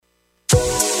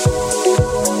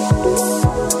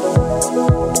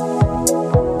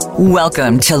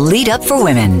Welcome to Lead Up for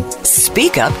Women.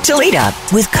 Speak Up to Lead Up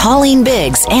with Colleen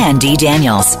Biggs and Dee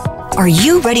Daniels. Are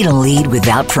you ready to lead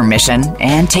without permission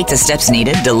and take the steps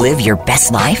needed to live your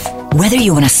best life? Whether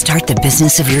you want to start the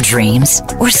business of your dreams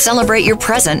or celebrate your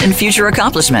present and future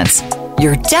accomplishments,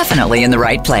 you're definitely in the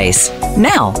right place.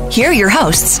 Now, here are your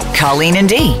hosts, Colleen and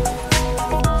Dee.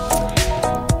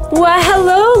 Well,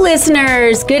 hello,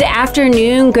 listeners. Good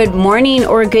afternoon, good morning,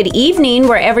 or good evening,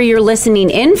 wherever you're listening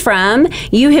in from.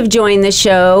 You have joined the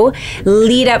show,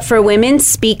 Lead Up for Women,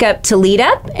 Speak Up to Lead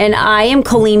Up. And I am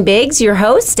Colleen Biggs, your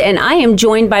host, and I am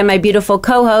joined by my beautiful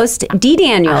co-host, Dee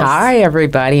Daniels. Hi,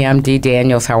 everybody. I'm Dee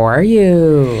Daniels. How are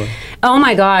you? Oh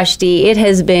my gosh, Dee, it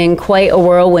has been quite a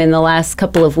whirlwind the last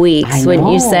couple of weeks,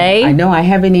 wouldn't you say? I know. I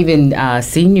haven't even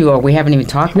seen you, or we haven't even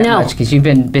talked that much because you've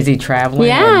been busy traveling.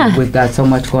 Yeah. And we've got so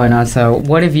much going on. So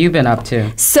what have you been up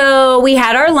to? So we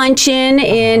had our luncheon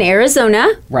in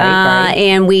Arizona. Right.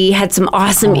 And we had some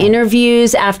awesome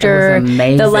interviews after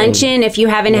the luncheon. If you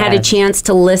haven't had a chance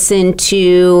to listen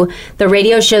to the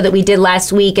radio show that we did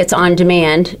last week, it's on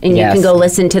demand. And you can go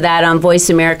listen to that on Voice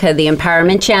America, the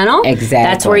Empowerment Channel.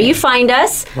 Exactly. That's where you find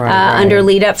us under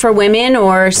Lead Up for Women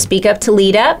or Speak Up to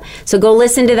Lead Up. So go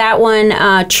listen to that one.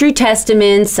 True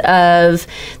testaments of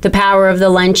the power of the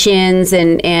luncheons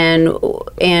and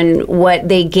what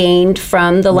they gained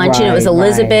from the luncheon. It was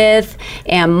Elizabeth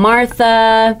and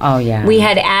Martha. Oh yeah. We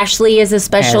had Ashley as a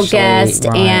special guest,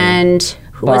 and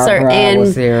who was our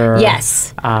was there.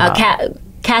 Yes,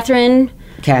 Catherine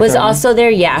was also there.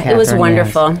 Yeah, Catherine, it was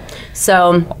wonderful. Yes.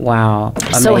 So wow,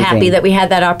 so happy that we had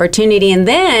that opportunity. And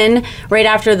then right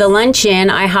after the luncheon,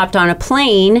 I hopped on a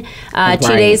plane 2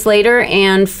 days later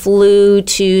and flew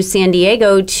to San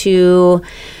Diego to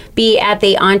be at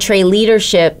the Entree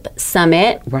Leadership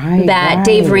Summit that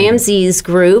Dave Ramsey's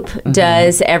group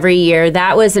does every year.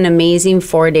 That was an amazing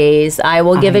 4 days. I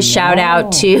will give a shout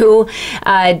out to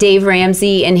Dave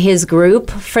Ramsey and his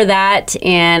group for that.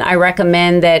 And I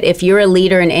recommend that if you're a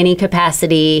leader in any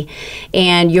capacity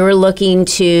and you're looking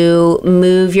to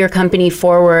move your company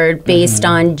forward based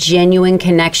on genuine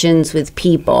connections with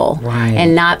people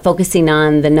and not focusing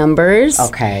on the numbers,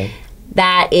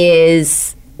 that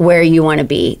is where you want to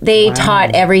be. They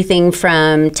taught everything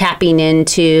from tapping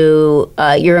into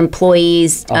your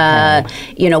employees,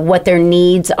 what their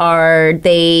needs are.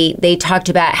 They talked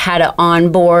about how to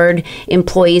onboard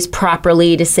employees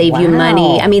properly to save you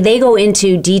money. I mean, they go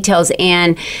into details,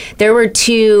 and there were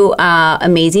two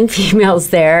amazing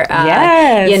females there.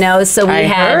 So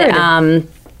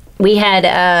we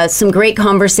had some great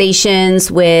conversations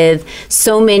with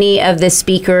so many of the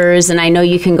speakers, and I know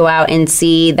you can go out and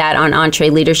see that on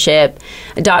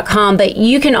entreleadership.com, but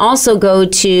you can also go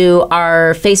to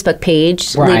our Facebook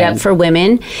page, Lead Up for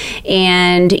Women,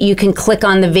 and you can click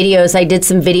on the videos. I did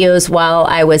some videos while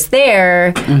I was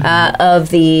there of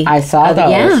the... I saw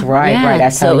those, right. I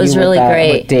saw so it was really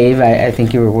great. With Dave, I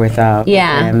think you were with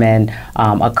him and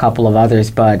a couple of others,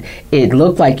 but it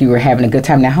looked like you were having a good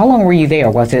time. Now, how long were you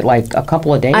there? Was it like a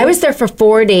couple of days? I was there for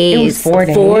 4 days. It was 4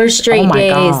 days? 4 straight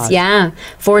days. Gosh. Yeah,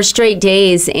 4 straight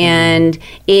days. And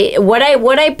what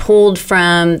I pulled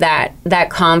from that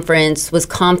conference was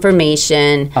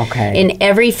confirmation in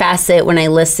every facet when I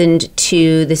listened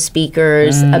to the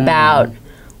speakers about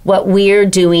what we're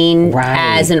doing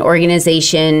as an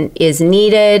organization is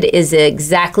needed, is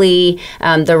exactly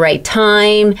the right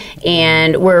time,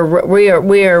 and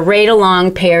we're right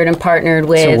along paired and partnered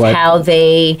with how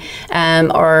they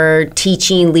are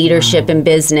teaching leadership in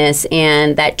business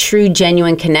and that true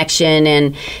genuine connection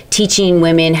and teaching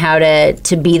women how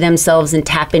to be themselves and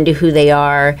tap into who they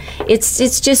are. It's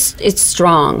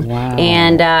strong.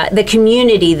 And the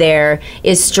community there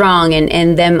is strong,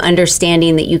 and them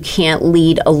understanding that you can't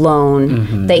lead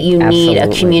alone, that you need a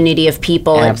community of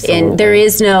people. And there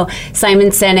is no... Simon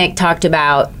Sinek talked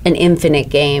about an infinite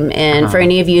game. And for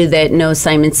any of you that know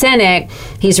Simon Sinek,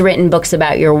 he's written books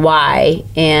about your why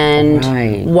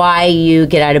and why you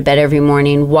get out of bed every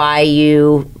morning, why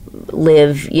you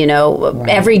live,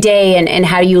 every day, and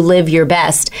how you live your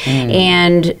best.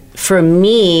 And for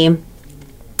me,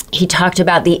 he talked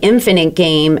about the infinite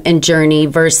game and journey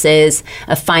versus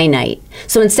a finite.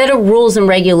 So instead of rules and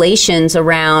regulations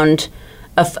around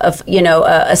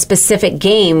a specific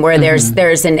game where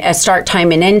there's a start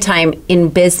time and end time in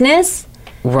business,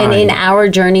 and in our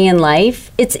journey in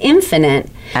life, it's infinite.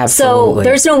 Absolutely. So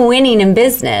there's no winning in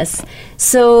business.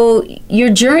 So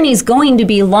your journey's going to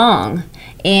be long.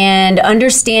 And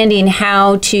understanding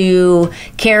how to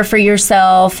care for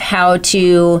yourself, how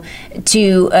to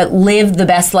live the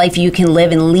best life you can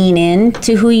live and lean in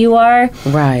to who you are.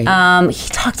 Right. He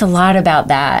talked a lot about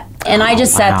that. And I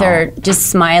just sat there just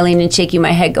smiling and shaking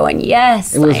my head going,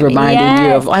 yes. It was reminding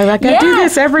you of, I do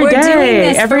this every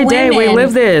day. Every day we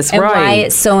live this, and right. why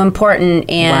it's so important.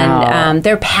 And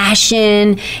their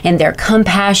passion and their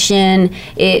compassion,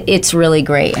 it's really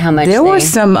great how much there were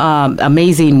some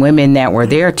amazing women that were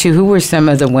there, too. Who were some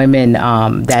of the women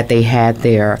that they had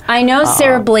there? I know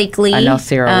Sarah Blakely. I know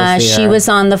Sarah was there. She was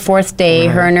on the fourth day.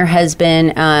 Right. Her and her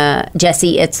husband,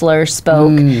 Jesse Itzler,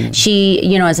 spoke. She,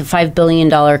 has a $5 billion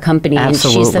company.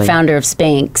 Absolutely. And she's the founder of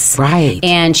Spanx. Right.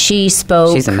 And she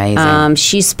spoke. She's amazing.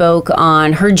 She spoke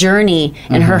on her journey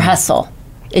and her hustle.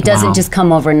 It doesn't just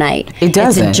come overnight. It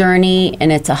doesn't. It's a journey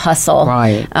and it's a hustle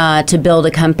to build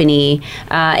a company.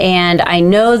 And I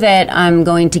know that I'm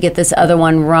going to get this other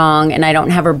one wrong, and I don't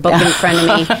have her book in front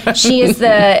of me. She is the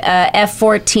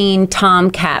F-14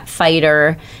 Tomcat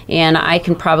fighter, and I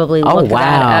can probably look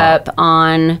that up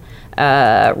on...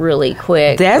 really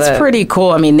quick. That's pretty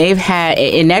cool. I mean, they've had,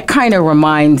 and that kind of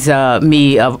reminds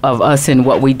me of us and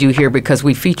what we do here, because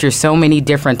we feature so many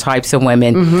different types of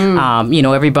women.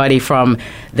 Everybody from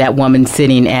that woman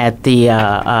sitting at the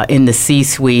in the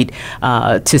C-suite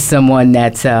to someone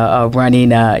that's running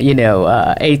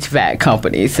HVAC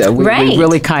company. So we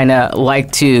really kind of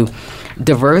like to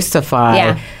diversify.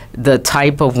 Yeah. The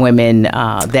type of women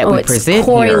that we present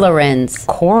Corey here. Lorenz.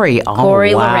 Corey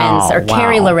Lorenz. Or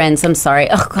Carrie Lorenz, I'm sorry.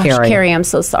 Oh, gosh, Carrie, I'm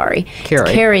so sorry.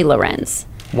 Carrie Lorenz.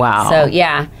 Wow. So,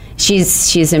 yeah,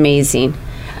 she's amazing.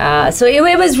 So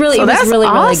it was really,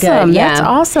 really good. Yeah. That's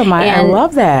awesome. I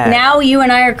love that. Now you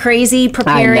and I are crazy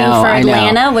preparing for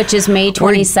Atlanta, which is May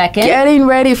 22nd. We're getting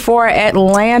ready for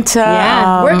Atlanta.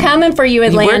 Yeah, we're coming for you,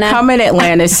 Atlanta. We're coming,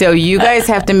 Atlanta. So you guys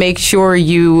have to make sure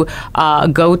you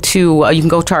go to you can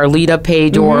go to our Lead Up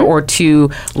page or to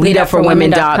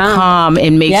leadupforwomen.com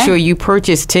and make sure you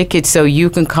purchase tickets so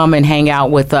you can come and hang out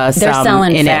with us in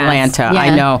Atlanta. Yeah.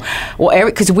 I know. Well,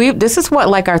 because this is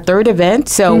like our third event,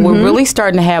 so we're really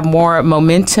starting to have more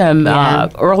momentum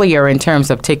earlier in terms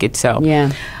of tickets. So,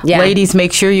 ladies,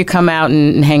 make sure you come out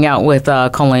and hang out with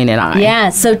Colleen and I. Yeah.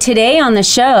 So today on the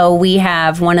show, we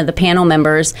have one of the panel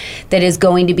members that is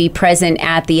going to be present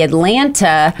at the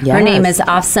Atlanta. Yes. Her name is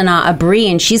Afsana Abri,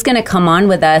 and she's going to come on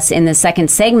with us in the second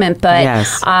segment.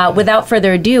 But without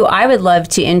further ado, I would love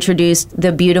to introduce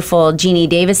the beautiful Jeannie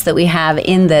Davis that we have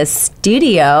in the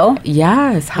studio.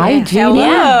 Yes. Hi, Jeannie.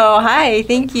 Hello. Hi.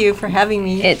 Thank you for having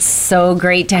me. It's so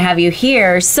great to have you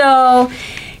here. So,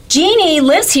 Jeannie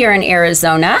lives here in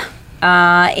Arizona,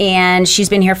 and she's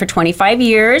been here for 25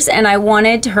 years, and I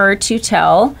wanted her to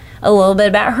tell a little bit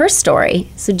about her story.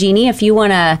 So, Jeannie, if you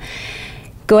want to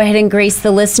go ahead and grace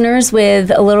the listeners with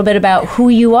a little bit about who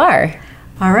you are.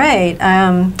 All right.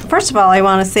 First of all, I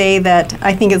want to say that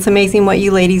I think it's amazing what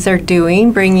you ladies are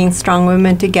doing, bringing strong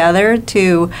women together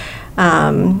to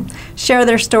share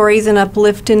their stories and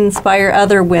uplift and inspire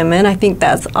other women. I think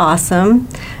that's awesome.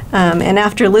 And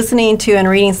after listening to and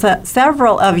reading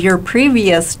several of your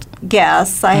previous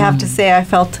guests, I have to say I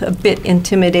felt a bit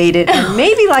intimidated and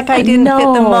maybe like I didn't fit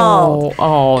the mold.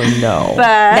 Oh, no. But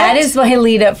that is why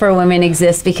Lead Up for Women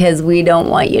exists, because we don't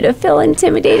want you to feel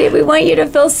intimidated. We want you to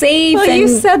feel safe. Well, you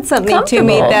said something to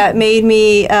me that made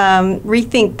me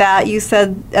rethink that. You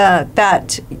said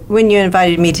that when you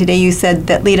invited me today, you said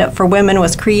that Lead Up for Women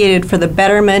was created for the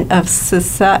betterment of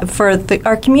society, for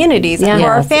our communities and for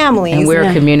our families. And we're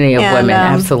a community of women,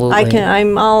 absolutely.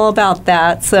 I'm all about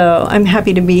that, so I'm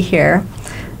happy to be here.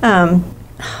 And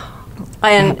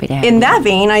in that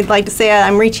vein, I'd like to say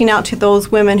I'm reaching out to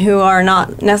those women who are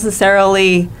not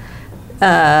necessarily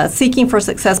seeking for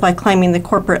success by climbing the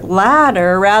corporate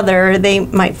ladder. Rather, they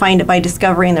might find it by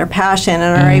discovering their passion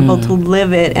and are able to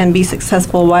live it and be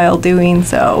successful while doing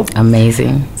so.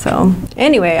 Amazing. So,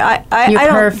 anyway, You're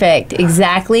perfect.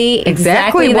 Exactly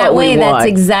that way. That's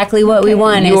exactly what we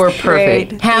want. You're perfect.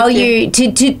 Great. How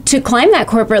to climb that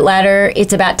corporate ladder,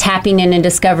 it's about tapping in and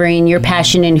discovering your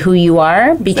passion and who you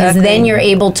are, because then you're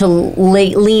able to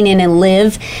lean in and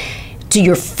live to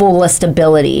your fullest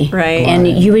ability. Right. And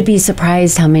you would be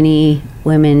surprised how many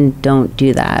women don't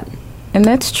do that. And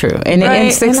that's true.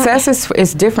 And success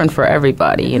is different for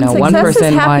everybody. You know, one person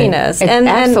is happiness.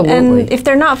 Absolutely. And if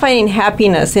they're not finding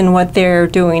happiness in what they're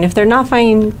doing, if they're not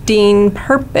finding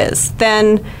purpose,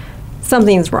 then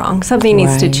something's wrong. Something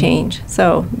needs to change.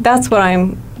 So that's what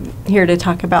I'm here to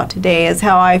talk about today, is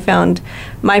how I found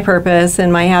my purpose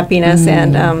and my happiness,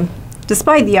 and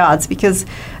despite the odds, because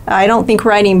I don't think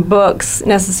writing books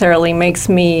necessarily makes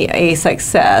me a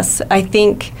success. I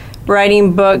think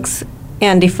writing books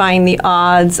and defying the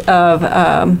odds of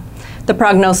the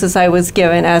prognosis I was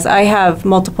given, as I have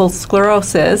multiple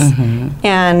sclerosis,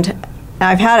 and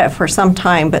I've had it for some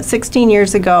time, but 16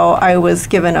 years ago, I was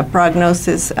given a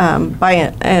prognosis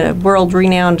by a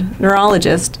world-renowned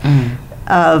neurologist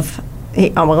he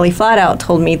flat out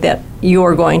told me that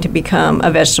you're going to become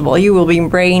a vegetable. You will be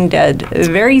brain dead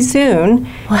very soon.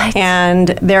 What? And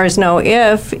there is no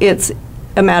if, it's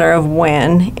a matter of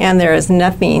when, and there is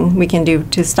nothing we can do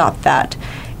to stop that.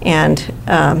 And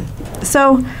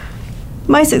so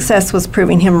my success was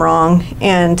proving him wrong,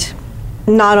 and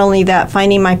not only that,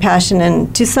 finding my passion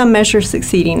and to some measure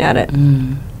succeeding at it.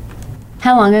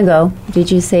 How long ago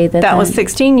did you say that? That was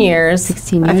 16 years.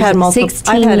 16 years. I've had multiple.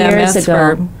 16 I've had years MS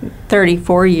ago. for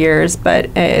 34 years, but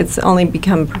it's only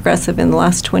become progressive in the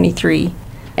last 23.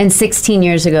 And 16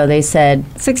 years ago, they said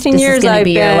 16 this years is gonna I've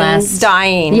be been your last.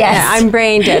 dying. Yes. Yeah, I'm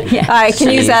brain dead. Yes. I can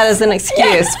use that as an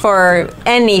excuse for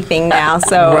anything now.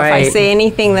 So if I say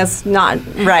anything that's not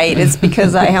right, it's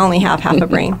because I only have half a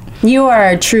brain. You are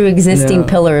a true existing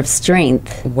pillar of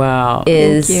strength. Wow.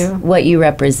 Is Thank you. what you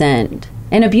represent.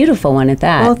 And a beautiful one at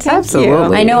that. Well, thank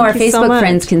Absolutely. you. I know our Thank you so Facebook much.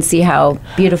 friends can see how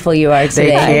beautiful you are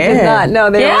today. I did not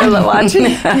know they were watching.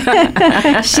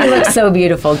 She looks so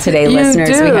beautiful today, listeners.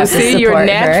 You do. We have to See, support you're her.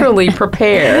 naturally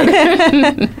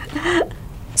prepared.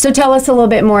 So tell us a little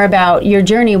bit more about your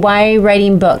journey. Why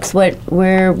writing books?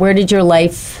 Where did your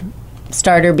life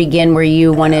start or begin where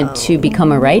you wanted to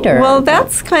become a writer? Well,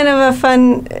 that's kind of a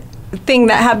fun thing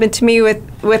that happened to me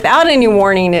without any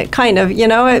warning. It kind of,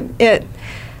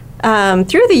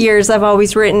 through the years, I've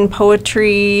always written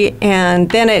poetry, and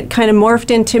then it kind of morphed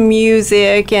into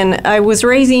music. And I was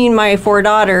raising my 4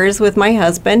 daughters with my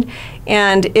husband,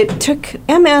 and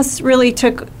MS really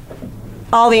took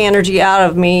all the energy out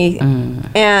of me.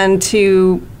 And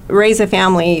to raise a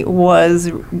family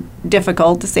was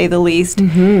difficult, to say the least.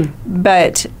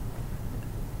 But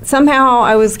somehow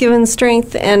I was given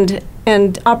strength and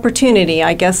opportunity,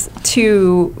 I guess,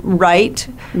 to write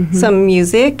some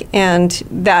music, and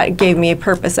that gave me a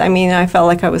purpose. I mean, I felt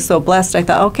like I was so blessed. I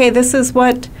thought, okay, this is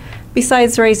what,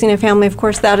 besides raising a family, of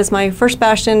course, that is my first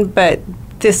passion, but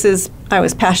I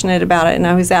was passionate about it, and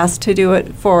I was asked to do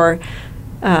it for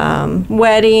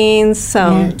weddings,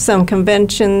 some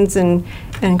conventions and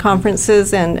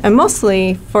conferences, and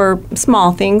mostly for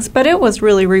small things, but it was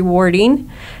really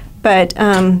rewarding. But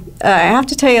I have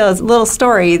to tell you a little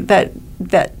story that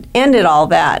ended all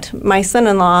that. My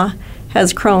son-in-law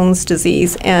has Crohn's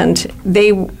disease, and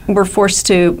they were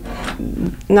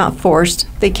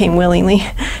they came willingly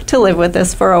to live with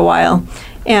us for a while.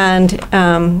 And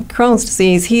Crohn's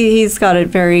disease, he's got it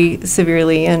very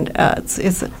severely, and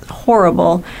it's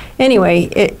horrible.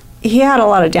 Anyway, he had a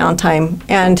lot of downtime,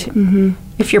 and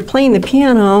if you're playing the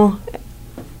piano,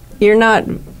 you're not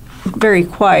very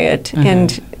quiet,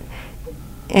 and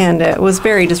it was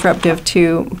very disruptive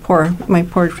to my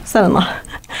poor son-in-law.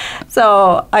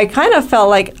 So I kind of felt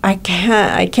like I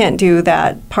can't do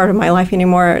that part of my life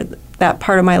anymore. That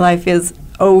part of my life is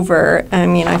over. I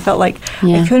mean, I felt like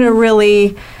I couldn't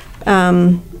really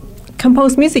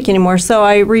compose music anymore. So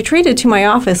I retreated to my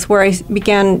office, where I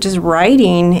began just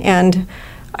writing. And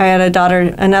I had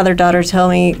another daughter tell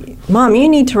me, "Mom, you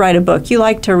need to write a book. You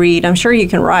like to read. I'm sure you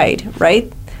can write,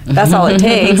 right?" That's all it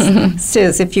takes.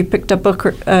 Is if you picked up a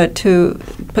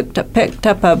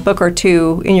book or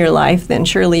two in your life, then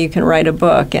surely you can write a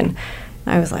book. And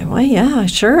I was like, well, yeah,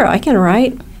 sure, I can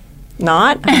write.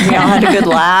 Not. We all had a good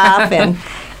laugh,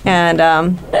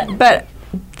 but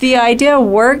the idea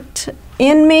worked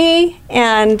in me,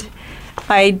 and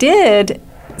I did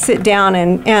sit down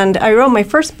and I wrote my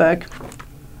first book.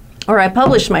 Or I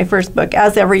published my first book,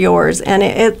 As Ever Yours, and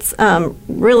it's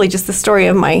really just the story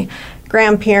of my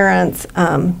grandparents.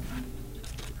 And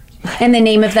the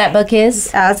name of that book is?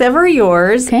 As Ever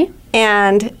Yours. Okay.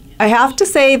 And I have to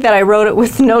say that I wrote it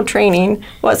with no training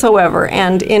whatsoever.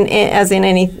 And as in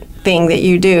anything that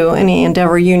you do, any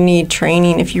endeavor, you need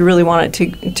training if you really want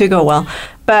it to go well.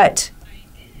 But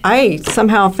I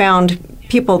somehow found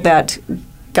people that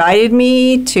guided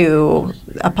me to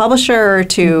a publisher,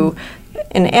 to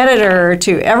an editor,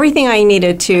 to everything I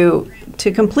needed to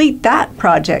complete that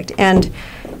project. And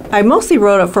I mostly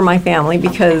wrote it for my family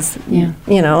because,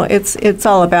 it's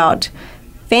all about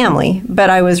family. But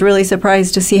I was really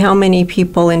surprised to see how many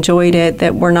people enjoyed it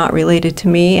that were not related to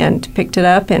me, and picked it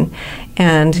up and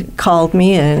called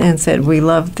me and said, "We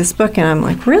love this book." And I'm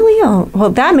like, "Really? Oh, well,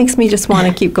 that makes me just want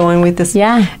to keep going with this."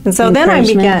 Yeah. And so then I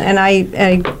began, and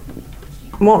I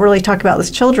won't really talk about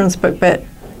this children's book, but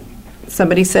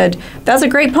somebody said, "That's a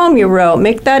great poem you wrote.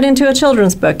 Make that into a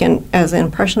children's book." And as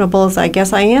impressionable as I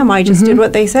guess I am, I just did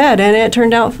what they said, and it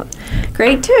turned out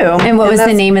great too. And what was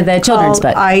the name of the children's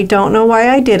book? I don't know why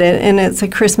I did it, and it's a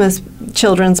Christmas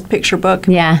children's picture book.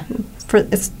 Yeah.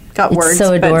 It's got words.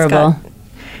 So adorable.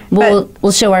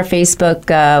 We'll show our Facebook.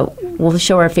 We'll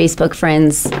show our Facebook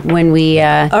friends when we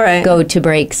go to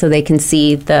break, so they can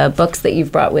see the books that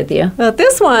you've brought with you. Well,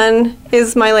 this one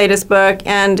is my latest book,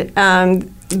 and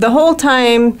the whole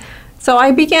time, so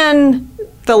I began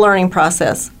the learning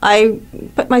process. I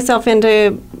put myself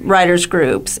into writers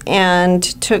groups and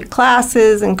took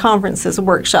classes and conferences,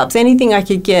 workshops, anything I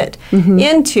could get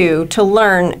into to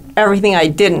learn everything I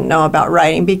didn't know about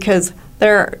writing, because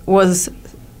there was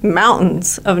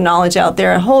mountains of knowledge out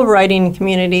there, a whole writing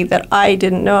community that I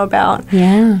didn't know about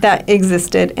that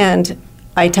existed, and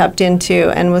I tapped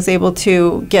into and was able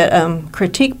to get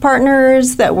critique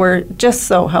partners that were just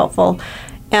so helpful.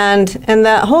 And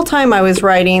that whole time I was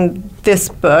writing this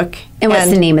book. And what's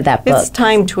the name of that book? It's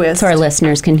Time Twist. So our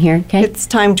listeners can hear, okay? It's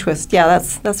Time Twist. Yeah,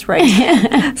 that's right.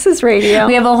 This is radio.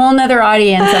 We have a whole nother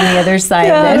audience on the other side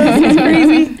of this is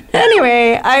crazy.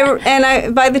 Anyway,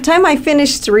 I by the time I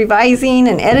finished revising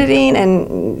and editing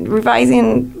and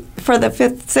revising for the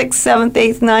 5th, 6th, 7th,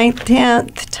 8th, 9th,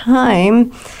 10th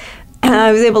time,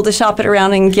 I was able to shop it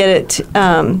around and get it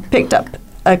picked up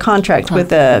a contract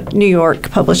with a New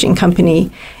York publishing company,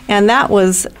 and that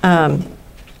was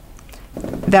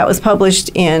published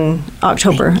in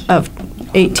October of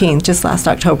 18, just last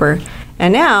October.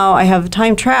 And now I have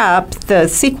Time Trap, the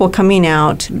sequel, coming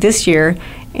out this year,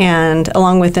 and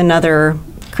along with another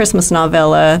Christmas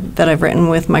novella that I've written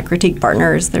with my critique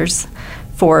partners. There's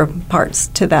 4 parts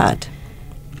to that.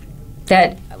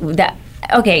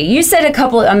 Okay, you said a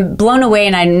couple. I'm blown away,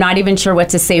 and I'm not even sure what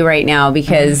to say right now,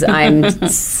 because I'm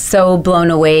so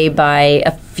blown away by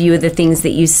a few of the things that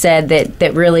you said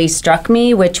that really struck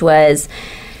me, which was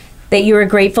that you were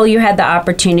grateful you had the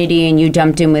opportunity and you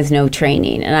jumped in with no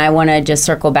training. And I want to just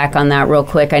circle back on that real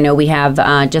quick. I know we have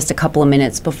just a couple of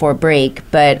minutes before break,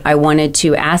 but I wanted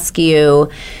to ask you,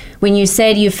 when you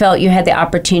said you felt you had the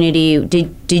opportunity,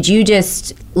 did you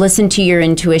just listen to your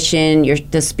intuition,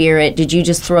 the spirit? Did you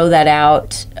just throw that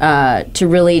out to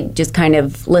really just kind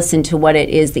of listen to what it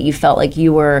is that you felt like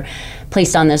you were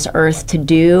placed on this earth to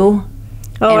do?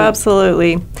 Oh,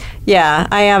 absolutely. Yeah,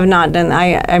 I have not done.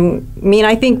 I mean,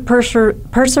 I think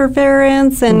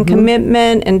perseverance and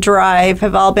commitment and drive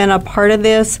have all been a part of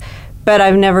this. But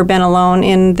I've never been alone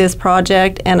in this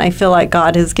project, and I feel like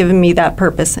God has given me that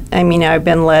purpose. I mean, I've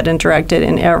been led and directed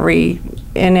in every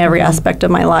aspect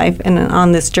of my life and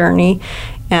on this journey,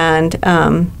 and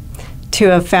to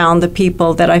have found the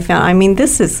people that I found. I mean,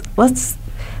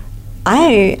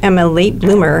 I am a late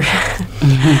bloomer.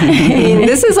 I mean,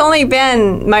 this has only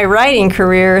been, my writing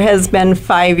career has been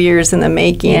 5 years in the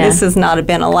making. Yeah. This has not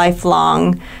been a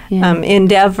lifelong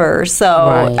endeavor.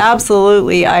 So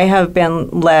absolutely, I have been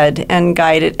led and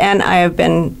guided, and I have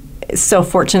been so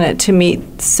fortunate to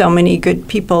meet so many good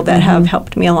people that have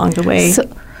helped me along the way. So,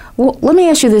 well, let me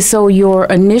ask you this. So your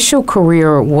initial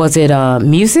career, was it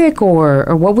music,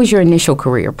 or what was your initial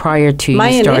career prior to my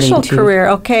you starting initial career?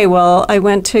 Okay, well, I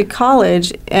went to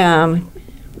college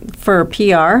for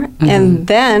PR, and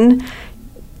then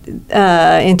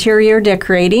interior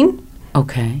decorating.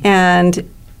 Okay. And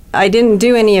I didn't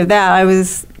do any of that.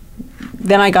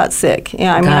 Then I got sick.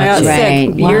 Yeah, I mean, I got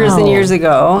sick years and years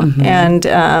ago, and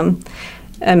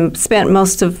spent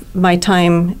most of my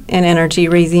time and energy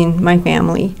raising my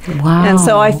family. Wow. And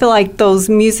so I feel like those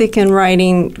music and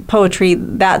writing, poetry,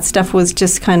 that stuff was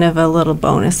just kind of a little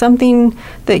bonus, something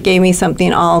that gave me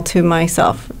something all to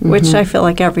myself, which I feel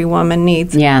like every woman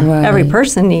needs. Yeah. Right. Every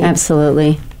person needs.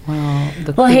 Absolutely.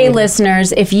 Well, hey,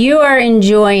 listeners, if you are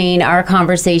enjoying our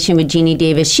conversation with Jeannie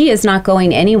Davis, she is not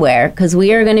going anywhere, because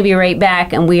we are going to be right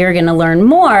back, and we are going to learn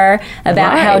more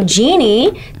about how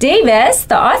Jeannie Davis,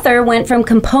 the author, went from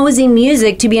composing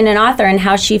music to being an author, and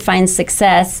how she finds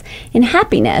success in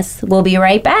happiness. We'll be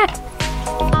right back.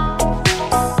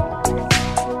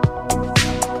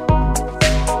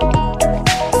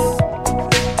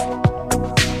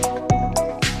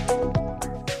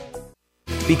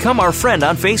 Become our friend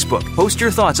on Facebook. Post your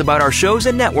thoughts about our shows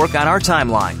and network on our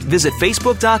timeline. Visit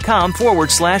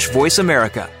facebook.com/Voice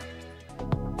America.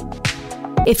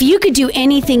 If you could do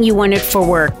anything you wanted for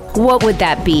work, what would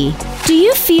that be? Do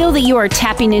you feel that you are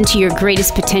tapping into your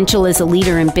greatest potential as a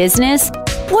leader in business?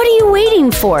 What are you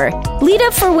waiting for? Lead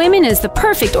Up for Women is the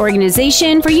perfect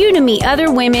organization for you to meet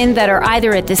other women that are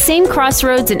either at the same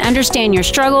crossroads and understand your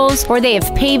struggles, or they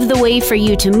have paved the way for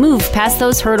you to move past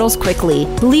those hurdles quickly.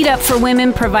 Lead Up for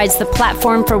Women provides the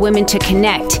platform for women to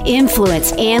connect,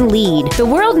 influence, and lead. The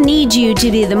world needs you to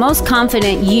be the most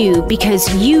confident you, because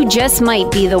you just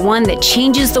might be the one that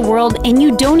changes the world and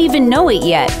you don't even know it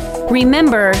yet.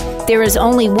 Remember, There is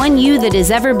only one you that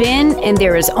has ever been, and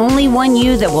there is only one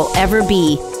you that will ever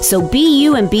be. So be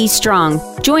you and be strong.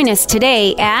 Join us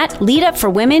today at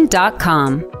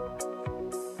leadupforwomen.com.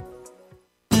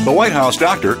 The White House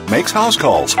doctor makes house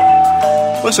calls.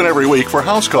 Listen every week for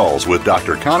House Calls with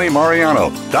Dr. Connie Mariano.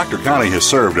 Dr. Connie has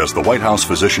served as the White House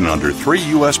physician under 3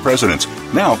 U.S. presidents.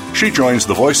 Now, she joins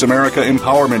the Voice America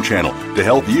Empowerment Channel to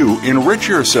help you enrich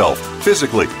yourself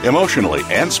physically, emotionally,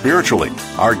 and spiritually.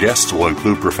 Our guests will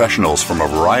include professionals from a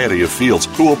variety of fields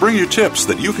who will bring you tips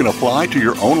that you can apply to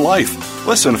your own life.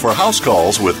 Listen for House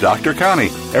Calls with Dr.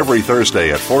 Connie every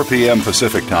Thursday at 4 p.m.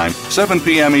 Pacific Time, 7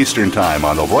 p.m. Eastern Time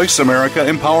on the Voice America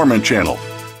Empowerment Channel.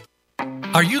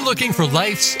 Are you looking for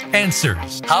life's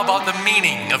answers? How about the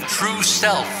meaning of true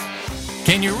self?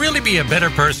 Can you really be a better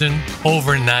person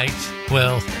overnight?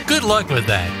 Well, good luck with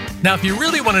that. Now, if you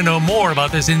really want to know more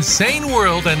about this insane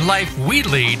world and life we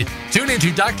lead, tune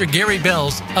into Dr. Gary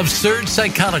Bell's Absurd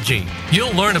Psychology.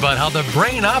 You'll learn about how the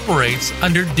brain operates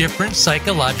under different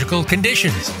psychological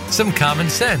conditions. Some common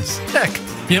sense. Heck,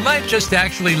 you might just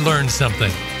actually learn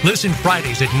something. Listen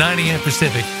Fridays at 9 a.m.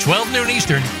 Pacific, 12 noon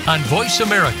Eastern on Voice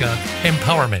America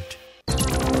Empowerment.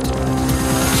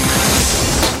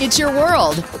 It's your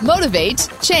world. Motivate,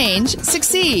 change,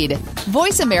 succeed.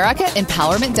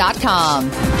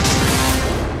 VoiceAmericaEmpowerment.com.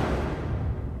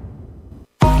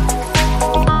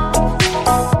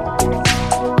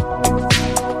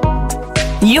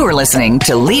 You are listening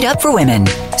to Lead Up for Women.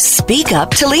 Speak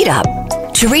up to lead up.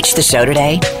 To reach the show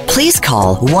today, please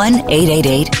call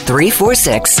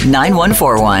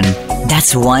 1-888-346-9141.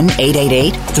 That's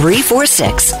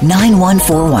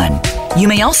 1-888-346-9141. You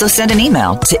may also send an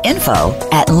email to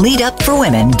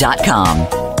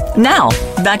info@leadupforwomen.com. Now,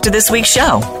 back to this week's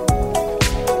show.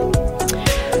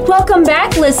 Welcome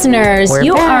back, listeners.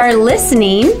 We're back. Are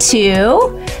listening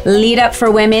to Lead Up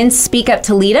for Women, Speak Up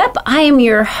to Lead Up. I am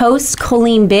your host,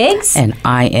 Colleen Biggs. And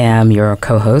I am your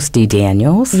co-host, Dee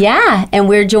Daniels. Yeah, and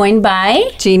we're joined by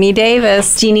Jeannie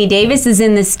Davis. Jeannie Davis is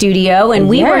in the studio, and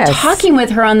we were talking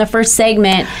with her on the first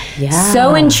segment. Yeah.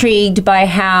 So intrigued by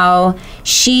how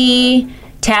she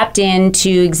tapped into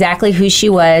exactly who she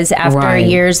was after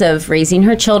years of raising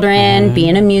her children,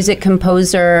 being a music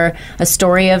composer, a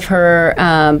story of her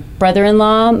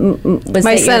brother-in-law. Was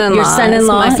my son-in-law. Your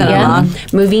son-in-law? My son-in-law. Yeah.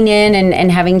 Moving in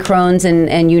and having Crohn's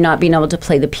and you not being able to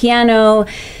play the piano.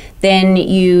 Then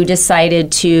you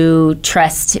decided to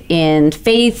trust in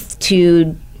faith,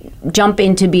 to jump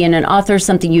into being an author,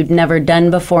 something you'd never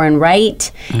done before, and write.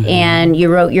 And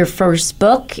you wrote your first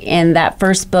book, and that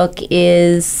first book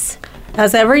is...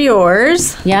 As Ever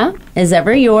Yours. Yeah, As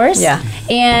Ever Yours. Yeah.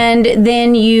 And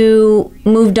then you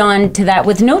moved on to that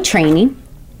with no training,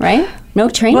 right? No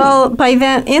training. Well, by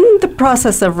then, in the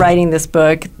process of writing this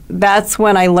book, that's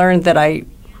when I learned that I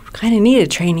kind of needed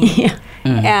training. Yeah.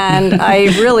 And I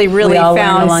really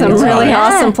found some really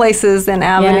awesome places and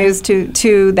avenues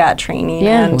to that training.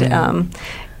 Yeah. And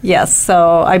yes,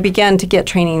 so I began to get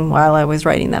training while I was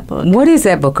writing that book. What is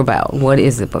that book about? What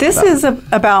is the book this about? This is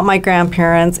about my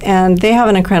grandparents, and they have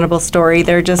an incredible story.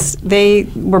 They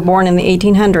were born in the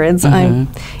 1800s,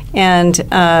 and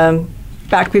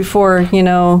back before,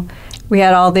 we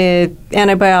had all the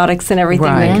antibiotics and everything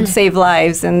that could save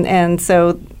lives, and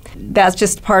so that's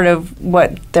just part of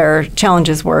what their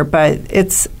challenges were, but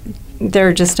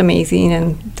they're just amazing,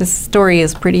 and the story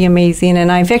is pretty amazing,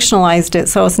 and I fictionalized it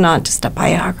so it's not just a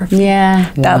biography.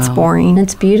 Yeah. That's boring.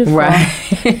 That's beautiful. Right.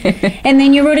 And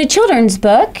then you wrote a children's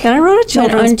book. Then I wrote a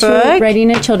children's book.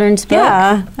 Writing a children's book.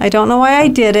 Yeah. I don't know why I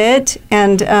did it,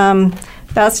 and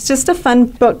that's just a fun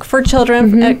book for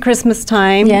children at Christmas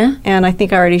time. Yeah. And I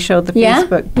think I already showed the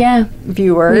Facebook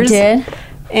viewers. You did.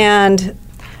 And...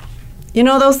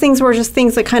 those things were just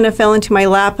things that kind of fell into my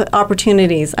lap,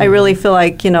 opportunities. I really feel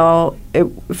like,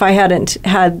 if I hadn't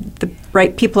had the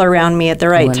right people around me at the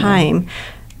right time,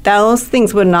 those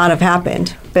things would not have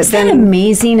happened. But Isn't that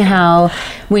amazing how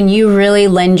when you really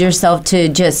lend yourself to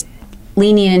just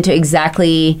leaning into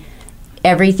exactly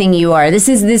everything you are, this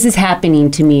is happening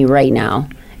to me right now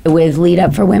with Lead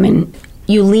Up for Women.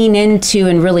 You lean into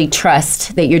and really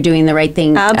trust that you're doing the right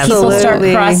thing. Absolutely. People start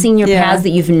crossing your paths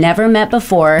that you've never met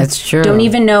before. That's true. Don't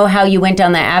even know how you went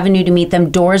down that avenue to meet them.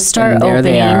 Doors start opening.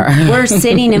 They are. We're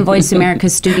sitting in Voice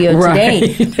America's studio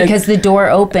today because the door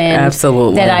opened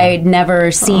that I had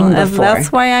never seen before.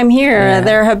 That's why I'm here. Yeah.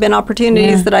 There have been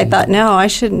opportunities that I thought, no, I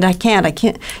shouldn't, I can't,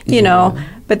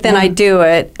 but then I do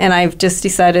it, and I've just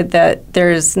decided that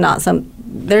there's not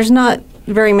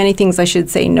very many things I should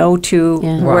say no to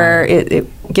where it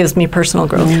gives me personal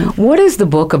growth. What is the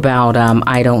book about?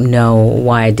 I don't know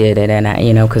why I did it, and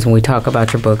because when we talk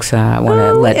about your books, I want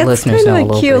to let listeners know a little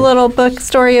bit. It's kind of a cute little book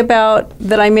story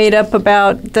that I made up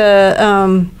about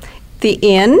the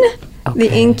inn. Okay.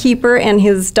 The innkeeper and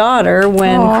his daughter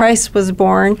when Christ was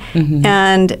born,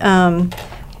 and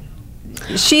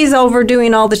she's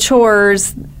overdoing all the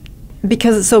chores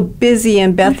because it's so busy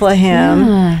in Bethlehem,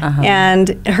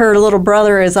 and her little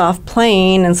brother is off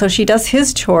playing, and so she does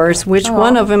his chores, which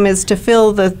one of them is to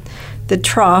fill the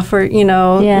trough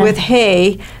with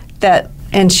hay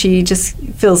and she just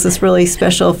feels this really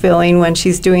special feeling when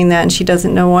she's doing that, and she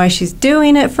doesn't know why she's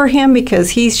doing it for him because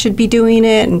he should be doing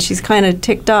it, and she's kind of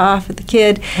ticked off at the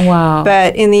kid. Wow.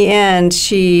 But in the end,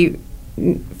 she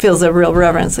feels a real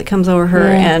reverence that comes over her,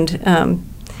 and,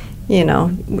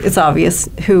 it's obvious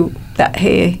who that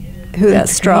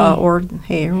straw or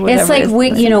hay or whatever. It's like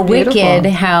Wicked,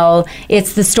 how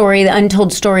it's the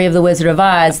untold story of the Wizard of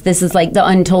Oz. This is like the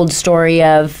untold story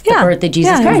of the birth of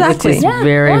Jesus Christ. Exactly. Which is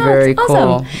very, very cool.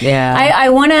 Awesome. Yeah. I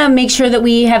want to make sure that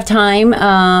we have time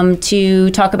to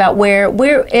talk about where,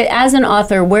 as an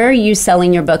author, where are you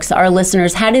selling your books? Our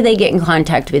listeners, how do they get in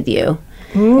contact with you?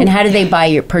 And how do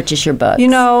they purchase your books?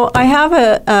 I have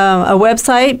a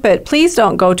website, but please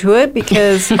don't go to it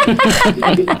because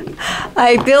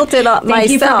I built it up myself.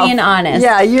 Thank you for being honest.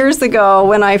 Yeah, years ago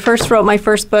when I first wrote my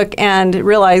first book and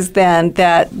realized then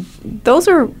that those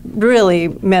are really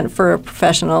meant for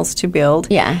professionals to build.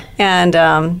 Yeah. And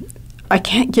I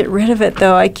can't get rid of it,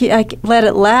 though. I let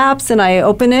it lapse, and I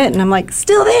open it, and I'm like,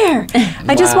 still there.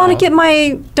 I just want to get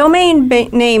my domain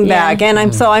name back, and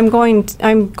I'm going to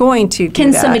do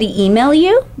Can that. somebody email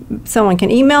you? Someone can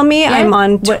email me. Yeah. I'm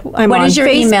on what is your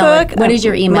Facebook. Email? What is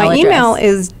your email My address? email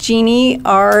is Jeannie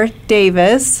R.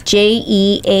 Davis.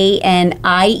 JeanieR.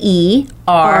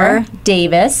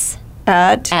 Davis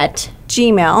at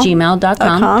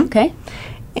gmail.com. Okay.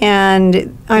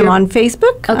 And I'm on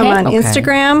Facebook. Okay. I'm on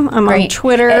Instagram. I'm on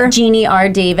Twitter. Jeannie R.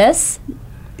 Davis.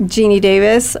 Jeannie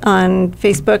Davis on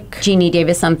Facebook. Jeannie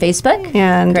Davis on Facebook.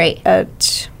 And great.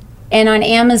 And on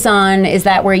Amazon, is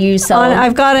that where you sell?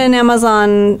 I've got an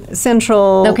Amazon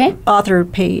Central author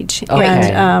page.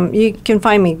 Okay. And you can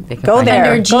find me. Go there.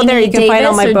 Under Jeannie You can find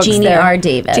all my books Jeannie there. R.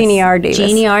 Davis. Jeannie R. Davis.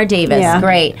 Jeannie R. Davis. Yeah.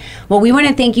 Great. Well, we want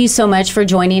to thank you so much for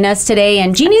joining us today.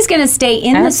 And Jeannie's going to stay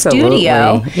in the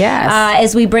studio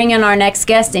as we bring in our next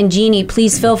guest. And Jeannie,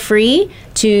 please feel free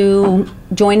to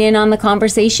join in on the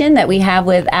conversation that we have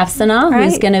with Afsanah,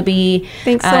 who's going to be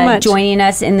joining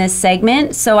us in this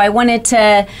segment. So I wanted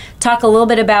to talk a little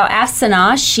bit about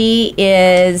Afsanah. She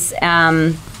is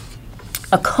a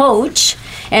coach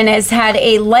and has had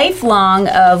a lifelong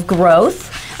of growth.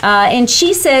 And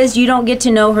she says you don't get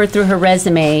to know her through her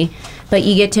resume, but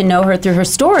you get to know her through her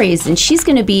stories. And she's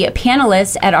going to be a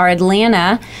panelist at our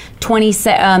Atlanta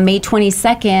May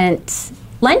 22nd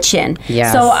luncheon.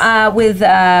 Yes. So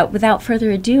without further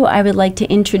ado, I would like to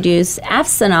introduce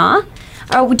Afsanah.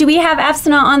 Do we have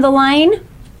Afsanah on the line?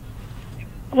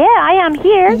 Yeah, I am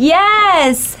here.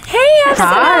 Yes. Hey, Afsanah.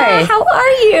 Hi. How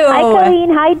are you? Hi,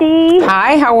 Colleen. Hi, Dee.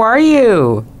 Hi, how are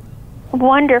you?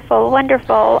 Wonderful,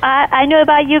 wonderful. I know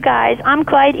about you guys. I'm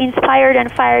quite inspired and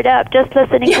fired up just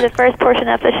listening to the first portion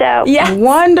of the show. Yeah,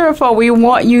 wonderful. We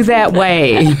want you that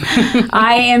way.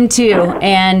 I am too.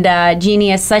 And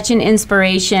Jeannie is such an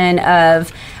inspiration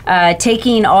of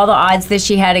taking all the odds that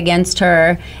she had against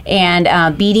her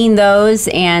and beating those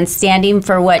and standing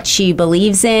for what she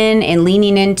believes in and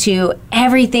leaning into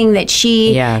everything that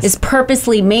she is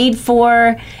purposely made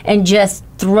for and just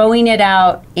throwing it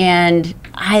out. And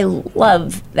I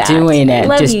love that. Doing it.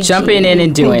 Just jumping in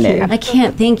and doing it. I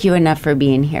can't thank you enough for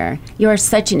being here. You are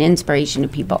such an inspiration to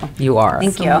people. You are.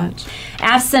 Thank you. Much.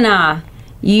 Afsanah,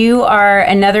 you are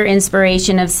another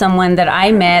inspiration of someone that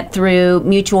I met through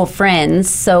mutual friends,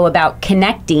 so about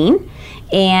connecting.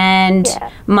 And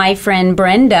my friend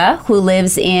Brenda, who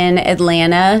lives in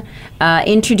Atlanta,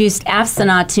 introduced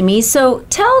Afsanah to me. So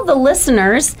tell the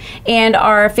listeners and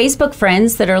our Facebook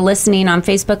friends that are listening on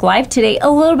Facebook Live today a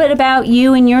little bit about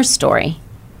you and your story.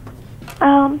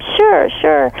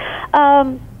 Sure.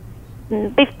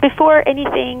 Before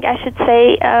anything, I should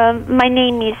say my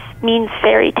name means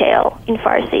fairy tale in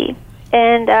Farsi.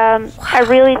 And I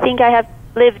really think I have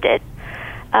lived it.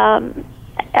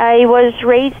 I was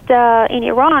raised in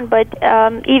Iran, but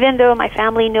even though my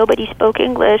family, nobody spoke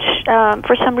English,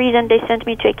 for some reason they sent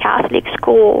me to a Catholic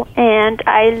school, and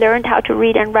I learned how to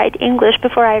read and write English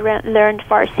before I learned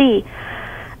Farsi.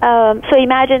 So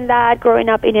imagine that growing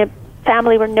up in a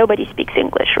family where nobody speaks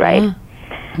English, right?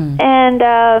 Mm-hmm. And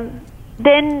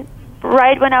then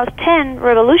right when I was 10,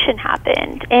 revolution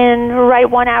happened, and right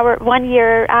 1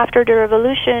 year after the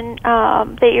revolution,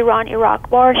 the Iran-Iraq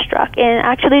war struck. And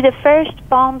actually, the first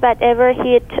bomb that ever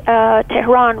hit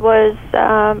Tehran was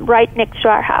right next to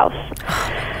our house.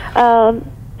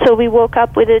 So we woke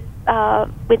up with it,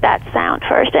 with that sound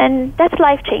first, and that's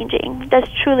life-changing. That's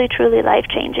truly, truly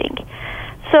life-changing.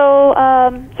 So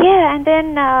and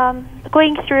then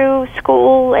going through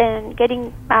school and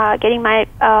getting my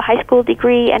high school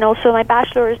degree and also my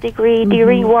bachelor's degree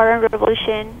during War and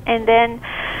Revolution, and then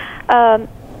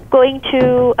going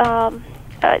to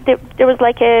there was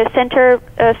like a center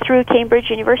through Cambridge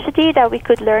University that we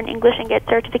could learn English and get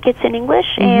certificates in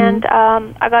English, and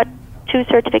I got 2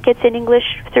 certificates in English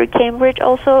through Cambridge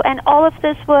also, and all of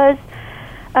this was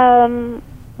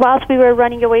whilst we were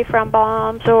running away from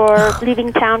bombs or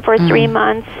leaving town for 3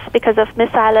 months because of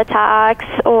missile attacks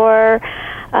or,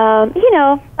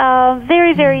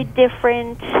 very, very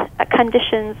different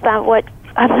conditions than what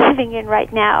I'm living in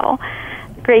right now,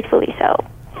 gratefully so.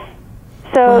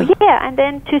 So, and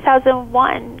then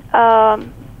 2001,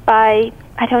 by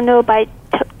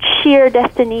sheer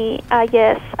destiny, I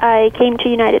guess, I came to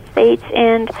United States,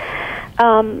 and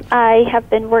I have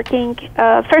been working,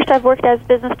 first I've worked as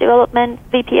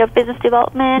VP of Business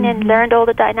Development, and learned all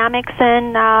the dynamics,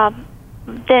 and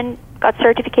then got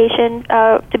certification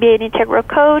to be an integral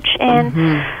coach, and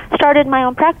started my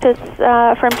own practice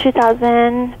from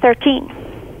 2013.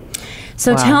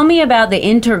 So tell me about the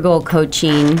integral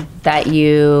coaching that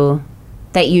you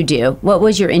do. What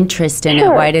was your interest in it?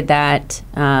 Why did that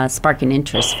spark an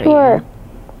interest for you?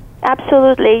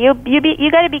 Absolutely.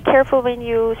 You got to be careful when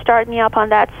you start me up on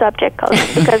that subject,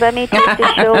 because I may take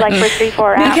this show like for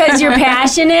 3-4 hours. Because you're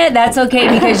passionate. That's okay.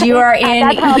 Because you are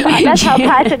in. That's how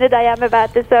passionate I am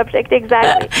about the subject.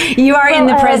 Exactly. You are in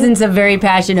the presence of very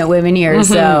passionate women here,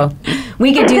 so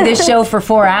we could do this show for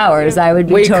 4 hours. I would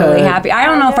be totally happy. I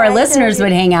don't know if our listeners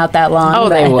would hang out that long. Oh,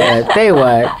 they would. They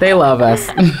would. They love us.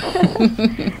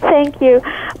 Thank you.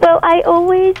 Well, I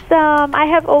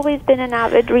have always been an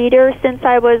avid reader since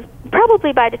I was.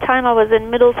 Probably by the time I was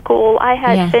in middle school, I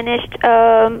had finished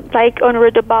like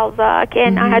Honoré de Balzac,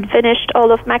 and I had finished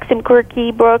all of Maxim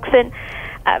Gorky books, and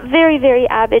a very, very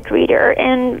avid reader.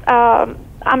 And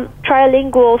I'm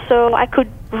trilingual, so I could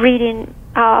read in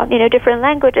different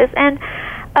languages. And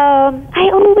I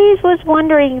always was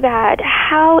wondering that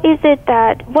how is it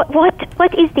that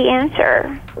what is the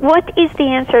answer? What is the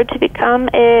answer to become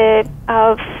a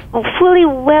fully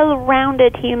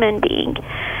well-rounded human being?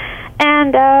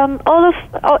 And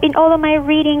in all of my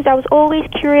readings, I was always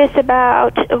curious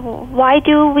about why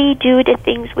do we do the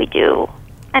things we do,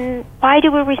 and why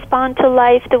do we respond to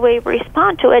life the way we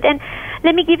respond to it. And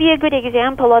let me give you a good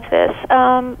example of this.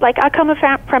 Like I come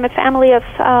from a family of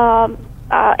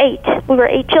 8. We were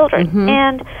 8 children,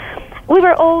 and we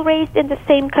were all raised in the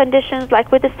same conditions,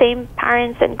 like with the same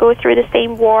parents, and go through the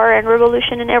same war and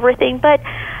revolution and everything. But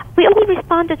we all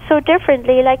responded so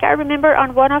differently. Like I remember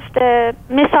on one of the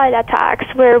missile attacks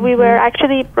where we were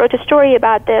actually wrote a story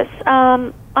about this.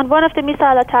 On one of the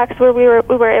missile attacks where we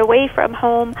were away from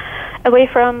home, away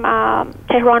from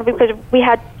Tehran, because we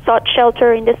had sought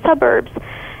shelter in the suburbs,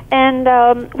 and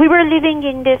we were living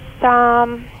in this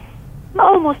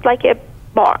almost like a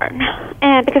barn,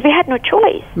 and because we had no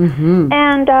choice,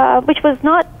 and which was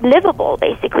not livable.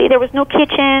 Basically, there was no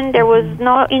kitchen, there was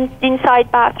no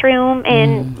inside bathroom,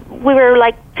 and we were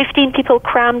like 15 people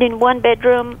crammed in one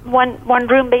bedroom, one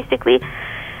room, basically.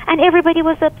 And everybody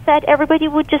was upset. Everybody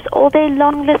would just all day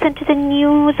long listen to the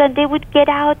news, and they would get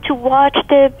out to watch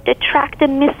the track the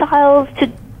missiles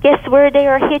to guess where they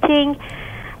are hitting.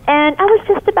 And I was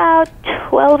just about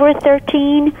 12 or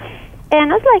 13.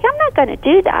 And I was like, I'm not going to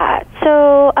do that.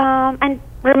 So, and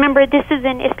remember, this is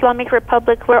an Islamic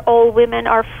Republic where all women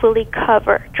are fully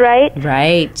covered, right?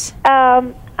 Right.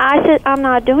 I said, I'm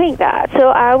not doing that. So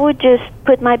I would just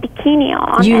put my bikini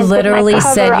on. You literally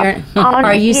said you're...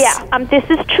 Are you... Yeah, this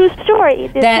is true story.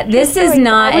 This is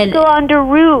not... I would go on the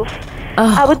roof.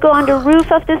 Oh. I would go on the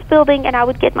roof of this building, and I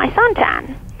would get my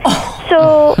suntan.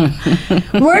 So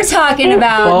we're talking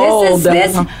about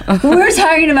we're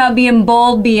talking about being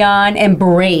bold beyond and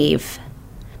brave,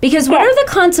 because what are the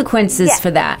consequences for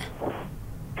that?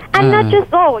 And not just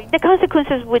the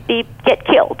consequences would be get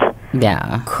killed.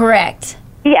 Yeah, correct.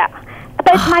 Yeah,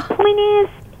 but my point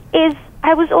is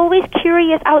I was always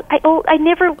curious. I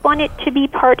never wanted to be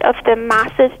part of the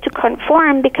masses to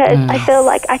conform, because I feel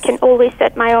like I can always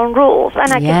set my own rules,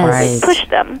 and I can always push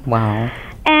them. Wow.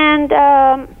 And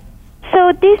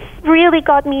so this really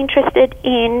got me interested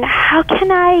in how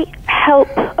can I help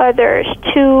others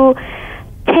to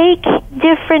take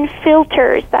different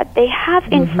filters that they have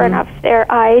in front of their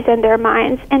eyes and their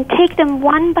minds and take them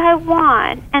one by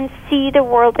one and see the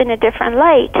world in a different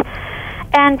light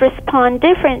and respond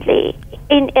differently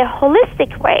in a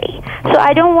holistic way. So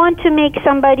I don't want to make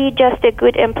somebody just a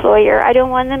good employer. I don't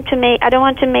want them to be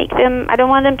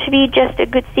just a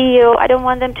good CEO. I don't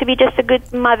want them to be just a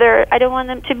good mother. I don't want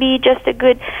them to be just a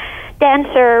good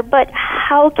dancer. But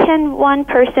how can one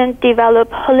person develop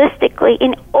holistically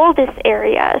in all these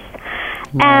areas?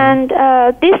 And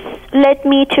this led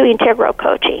me to integral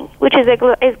coaching, which is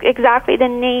exactly the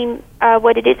name,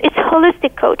 what it is. It's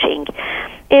holistic coaching.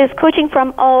 Is coaching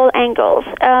from all angles,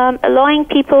 allowing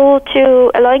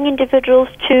individuals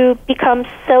to become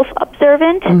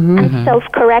self-observant and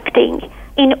self-correcting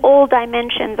in all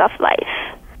dimensions of life.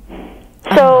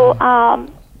 So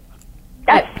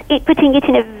that's it, putting it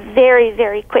in a very,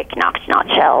 very quick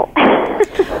nutshell.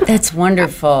 That's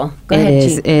wonderful. Go ahead,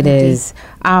 Jean. It is.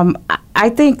 I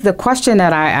think the question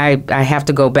that I have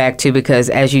to go back to, because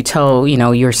as you told,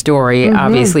 your story,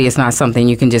 obviously it's not something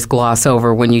you can just gloss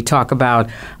over when you talk about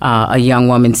a young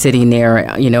woman sitting there,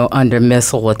 under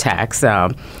missile attacks.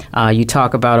 You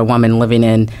talk about a woman living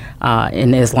in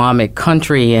an Islamic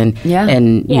country and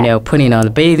putting on a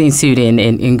bathing suit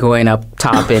and going up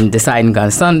top and deciding on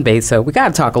sunbathe. So we got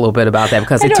to talk a little bit about that,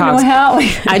 because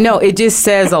I know it just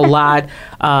says a lot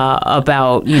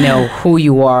about who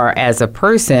you are as a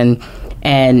person.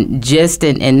 And just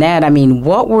in that, I mean,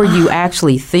 what were you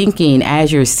actually thinking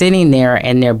as you're sitting there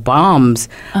and there are bombs,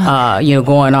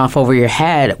 going off over your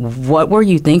head? What were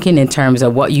you thinking in terms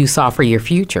of what you saw for your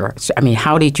future? I mean,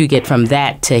 how did you get from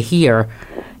that to here,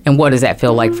 and what does that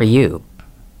feel like for you?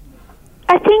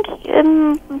 I think,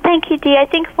 thank you, Dee. I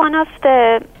think one of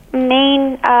the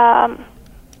main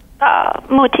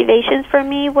motivations for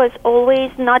me was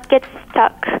always not get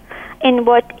stuck in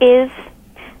what is,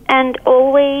 and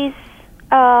always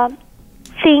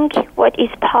think what is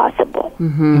possible.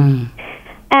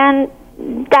 And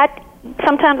that,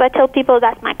 sometimes I tell people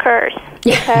that's my curse,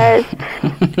 because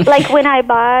like when I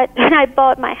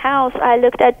bought my house, I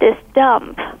looked at this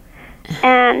dump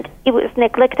and it was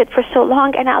neglected for so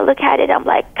long, and I look at it, I'm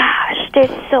like, gosh,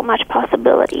 there's so much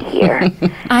possibility here.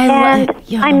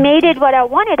 I made it what I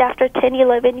wanted after 10,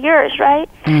 11 years, right?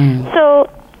 So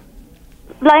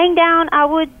lying down, I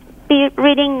would be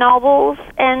reading novels,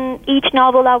 and each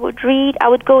novel I would read, I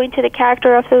would go into the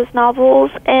character of those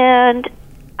novels, and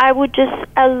I would just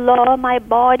allow my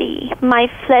body, my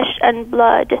flesh and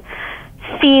blood,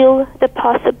 feel the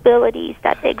possibilities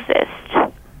that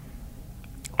exist.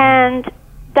 And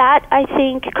that, I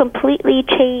think, completely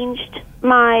changed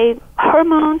my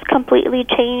hormones, completely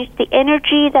changed the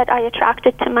energy that I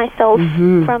attracted to myself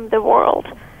from the world.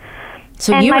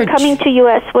 So and my coming to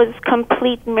U.S. was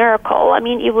complete miracle. I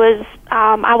mean, it was,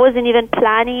 I wasn't even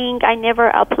planning. I never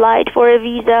applied for a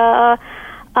visa.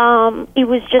 It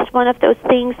was just one of those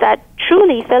things that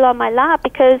truly fell on my lap,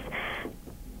 because,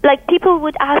 like, people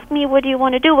would ask me, what do you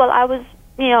want to do? Well,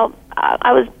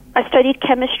 I studied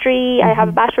chemistry. I have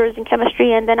a bachelor's in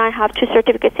chemistry, and then I have 2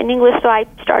 certificates in English, so I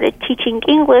started teaching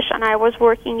English, and I was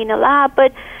working in a lab.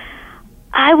 But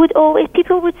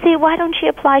people would say, why don't you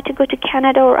apply to go to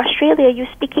Canada or Australia? You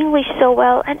speak English so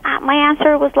well. And my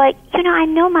answer was like, I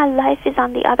know my life is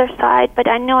on the other side, but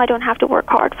I know I don't have to work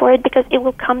hard for it, because it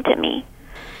will come to me.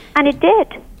 And it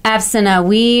did. Afsaneh,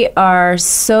 we are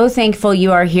so thankful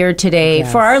you are here today.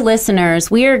 Yes. For our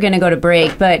listeners, we are going to go to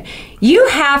break, but you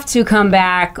have to come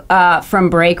back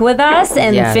from break with us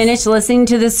and finish listening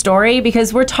to this story,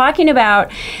 because we're talking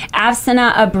about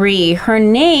Afsaneh Abri. Her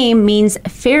name means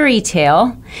fairy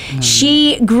tale.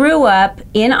 She grew up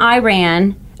in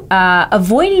Iran,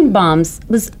 avoiding bombs,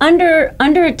 was under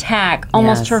attack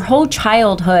almost her whole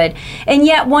childhood, and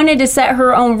yet wanted to set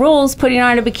her own rules, putting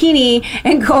on a bikini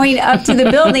and going up to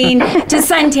the building to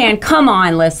suntan. Come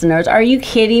on, listeners. Are you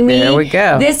kidding me? There we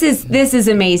go. This is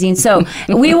amazing. So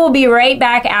we will be right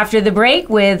back after the break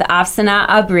with Afsaneh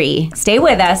Abri. Stay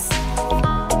with us.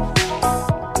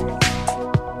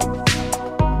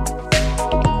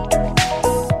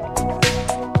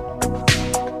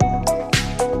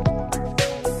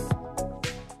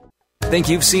 Think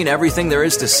you've seen everything there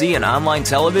is to see in online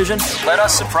television? Let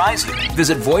us surprise you.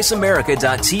 Visit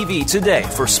voiceamerica.tv today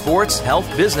for sports, health,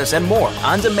 business, and more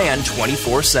on demand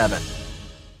 24/7.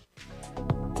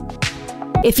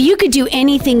 If you could do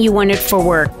anything you wanted for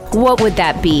work, what would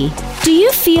that be? Do you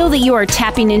feel that you are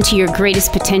tapping into your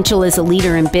greatest potential as a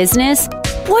leader in business?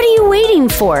 What are you waiting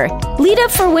for? Lead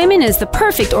Up for Women is the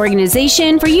perfect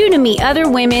organization for you to meet other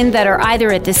women that are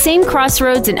either at the same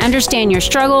crossroads and understand your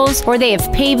struggles, or they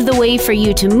have paved the way for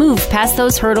you to move past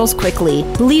those hurdles quickly.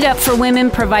 Lead Up for Women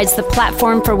provides the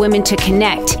platform for women to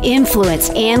connect,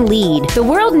 influence, and lead. The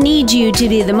world needs you to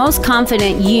be the most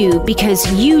confident you,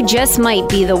 because you just might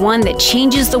be the one that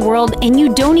changes the world and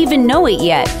you don't even know it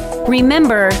yet.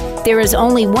 Remember, there is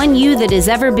only one you that has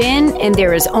ever been, and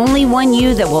there is only one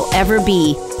you that will ever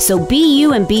be. So be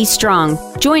you and be strong.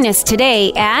 Join us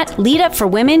today at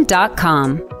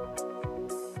leadupforwomen.com.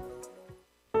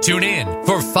 Tune in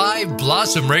for 5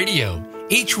 Blossom Radio.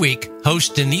 Each week,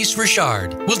 host Denise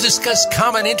Richard will discuss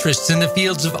common interests in the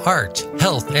fields of art,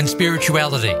 health, and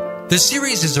spirituality. The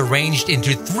series is arranged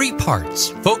into 3 parts,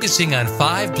 focusing on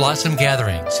 5 Blossom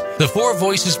gatherings, the 4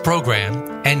 Voices program,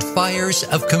 and Fires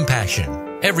of Compassion.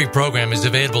 Every program is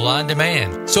available on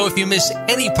demand, so if you miss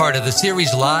any part of the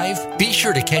series live, be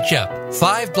sure to catch up.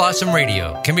 5 Blossom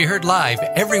Radio can be heard live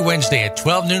every Wednesday at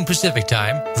 12 noon Pacific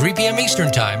Time, 3 p.m. Eastern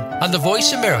Time on the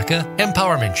Voice America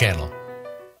Empowerment Channel.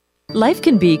 Life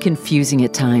can be confusing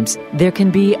at times. There can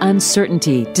be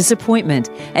uncertainty, disappointment,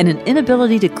 and an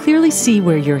inability to clearly see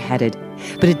where you're headed.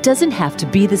 But it doesn't have to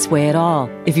be this way at all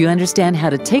if you understand how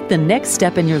to take the next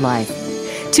step in your life.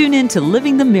 Tune in to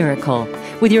Living the Miracle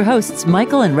with your hosts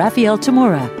Michael and Raphael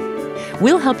Tamura.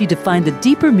 We'll help you define the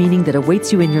deeper meaning that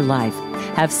awaits you in your life,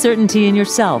 have certainty in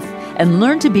yourself, and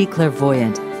learn to be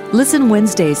clairvoyant. Listen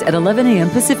Wednesdays at 11 a.m.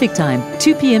 Pacific Time,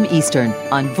 2 p.m. Eastern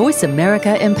on Voice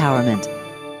America Empowerment.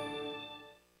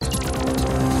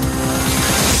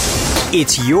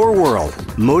 It's your world.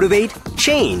 Motivate,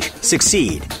 change,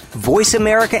 succeed.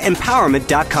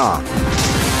 VoiceAmericaEmpowerment.com.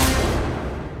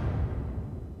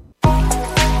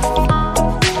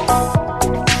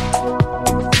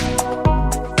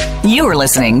 You are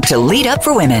listening to Lead Up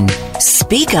for Women.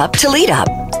 Speak up to lead up.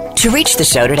 To reach the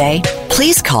show today,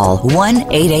 please call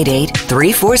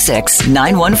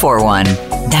 1-888-346-9141.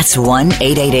 That's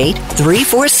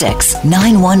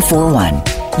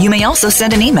 1-888-346-9141. You may also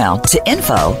send an email to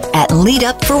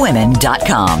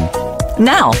info@leadupforwomen.com.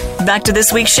 Now, back to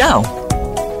this week's show.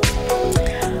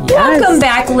 Yes. Welcome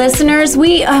back, listeners.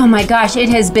 Oh my gosh, it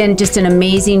has been just an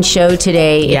amazing show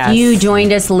today. Yes. If you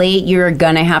joined us late, you're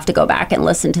going to have to go back and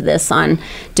listen to this on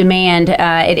demand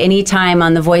at any time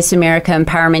on the Voice America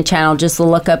Empowerment Channel. Just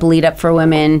look up Lead Up for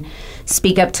Women.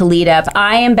 Speak Up to Lead Up.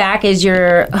 I am back as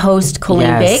your host,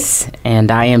 Colleen Biggs. And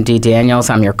I am Dee Daniels.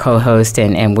 I'm your co-host,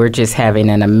 and we're just having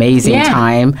an amazing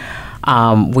time.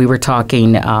 We were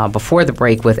talking before the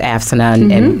break with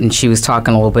Afsana, and she was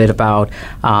talking a little bit about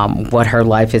what her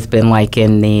life has been like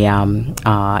in the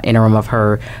interim of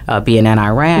her being in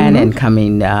Iran and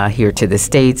coming here to the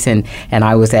States. And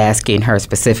I was asking her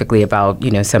specifically about,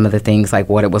 some of the things like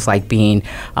what it was like being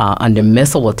under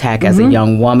missile attack as a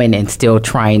young woman and still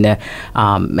trying to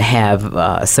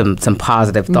have some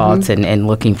positive thoughts and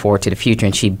looking forward to the future.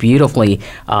 And she beautifully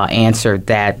answered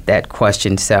that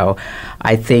question. So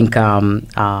I think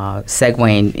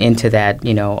segueing into that, a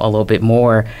little bit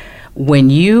more, when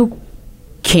you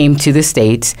came to the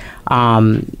States,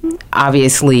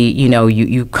 obviously,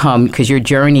 you come because your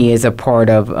journey is a part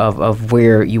of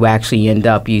where you actually end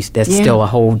up. That's still a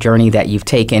whole journey that you've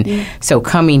taken. Yeah. So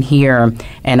coming here,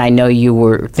 and I know you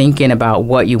were thinking about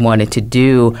what you wanted to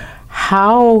do.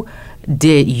 How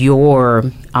did your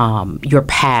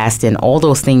past and all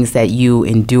those things that you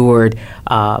endured,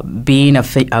 being a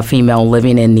female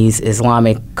living in these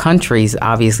Islamic countries,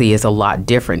 obviously is a lot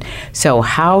different. So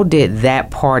how did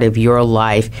that part of your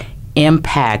life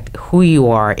impact who you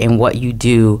are and what you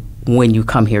do when you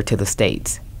come here to the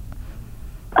States?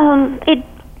 It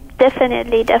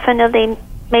definitely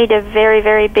made a very,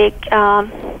 very big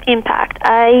impact.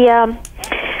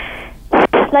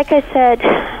 Like I said,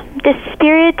 the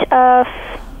spirit of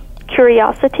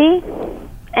curiosity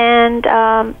and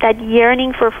that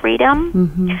yearning for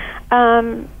freedom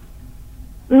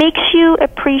makes you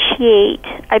appreciate,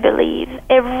 I believe,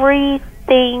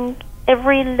 everything,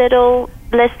 every little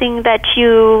blessing that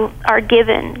you are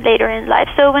given later in life.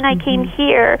 So when I came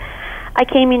here, I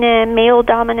came in a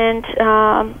male-dominant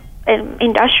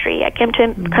industry. I came to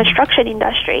a construction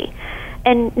industry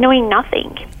and knowing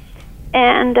nothing.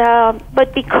 And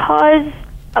but because,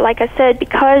 like I said,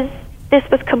 because this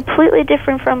was completely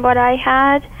different from what I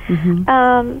had,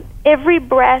 every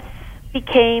breath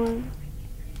became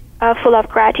full of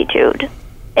gratitude,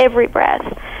 every breath.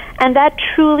 And that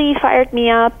truly fired me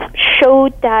up,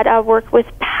 showed that I worked with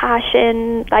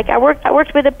passion. Like I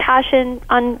worked with a passion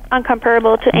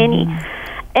uncomparable to any.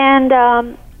 And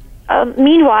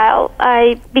meanwhile,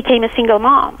 I became a single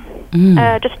mom.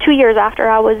 just 2 years after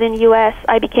I was in U.S.,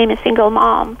 I became a single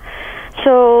mom.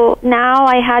 So now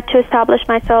I had to establish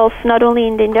myself not only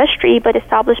in the industry, but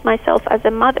establish myself as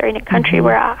a mother in a country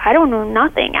where I don't know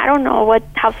nothing. I don't know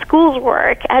how schools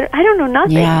work. I don't know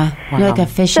nothing. Yeah, you're like a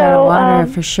fish out of water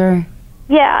for sure.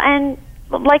 Yeah, and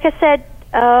like I said,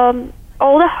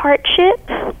 all the hardship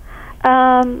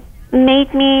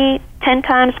made me 10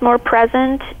 times more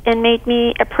present and made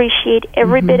me appreciate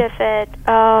every bit of it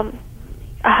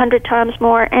 100 times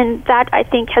more. And that, I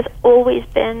think, has always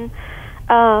been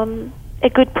a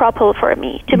good propel for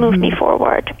me to move me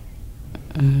forward.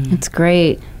 That's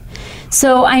great.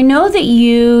 So I know that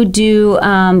you do,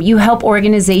 you help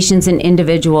organizations and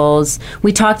individuals.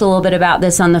 We talked a little bit about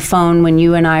this on the phone when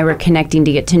you and I were connecting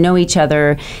to get to know each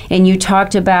other. And you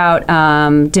talked about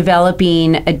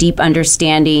developing a deep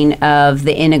understanding of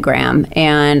the Enneagram.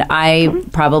 And I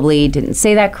probably didn't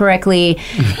say that correctly.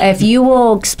 If you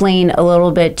will explain a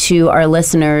little bit to our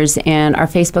listeners and our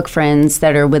Facebook friends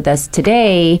that are with us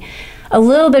today, a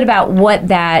little bit about what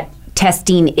that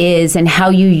testing is and how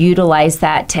you utilize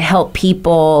that to help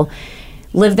people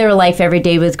live their life every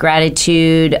day with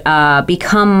gratitude,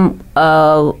 become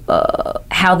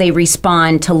how they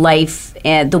respond to life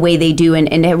the way they do,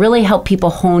 and to really help people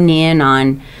hone in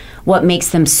on what makes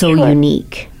them so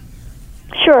unique.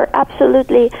 Sure,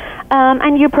 absolutely.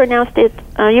 And you pronounced it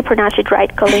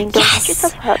right, Colleen. Don't beat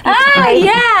yourself up.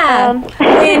 Yeah.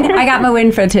 And I got my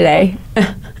win for today.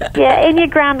 Yeah,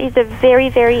 Enneagram is a very,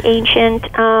 very ancient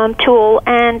tool,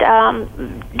 and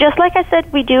just like I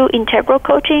said, we do integral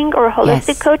coaching or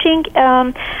holistic coaching.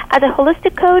 As a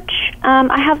holistic coach,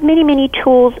 I have many, many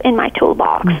tools in my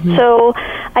toolbox. So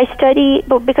I study,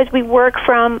 because we work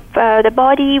from the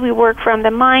body, we work from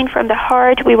the mind, from the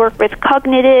heart, we work with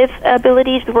cognitive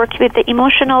abilities, we work with the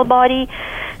emotional body.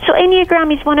 So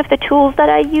Enneagram is one of the tools that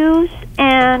I use,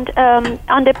 and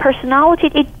on the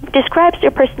personality, it describes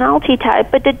your personality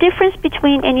type, but the difference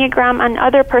between Enneagram and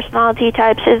other personality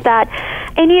types is that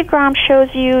Enneagram shows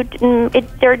you,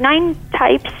 there are 9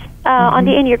 types on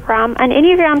the Enneagram, and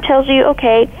Enneagram tells you,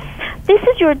 okay, this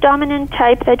is your dominant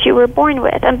type that you were born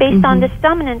with, and based on this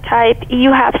dominant type,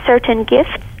 you have certain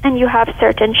gifts, and you have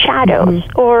certain shadows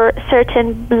or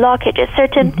certain blockages,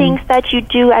 certain things that you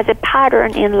do as a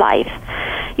pattern in life.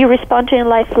 You respond to in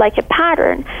life like a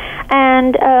pattern,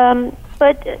 and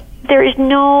but there's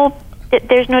no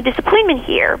disappointment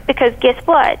here, because guess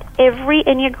what? Every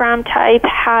Enneagram type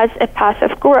has a path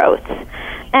of growth.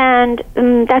 And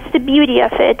that's the beauty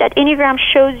of it, that Enneagram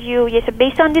shows you, yes,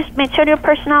 based on this material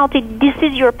personality, this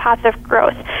is your path of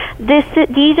growth.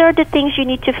 These are the things you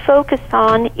need to focus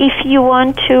on if you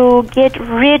want to get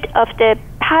rid of the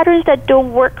patterns that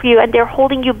don't work for you and they're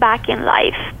holding you back in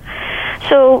life.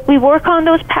 So we work on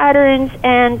those patterns,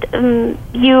 and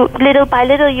you little by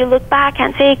little you look back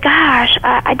and say, "Gosh, is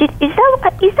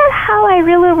that how I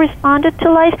really responded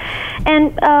to life?"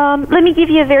 And let me give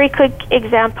you a very quick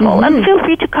example. And feel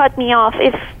free to cut me off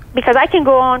because I can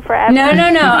go on forever. No.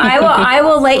 I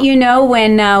will let you know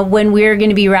when we're going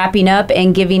to be wrapping up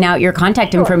and giving out your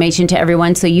contact information to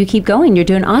everyone. So you keep going. You're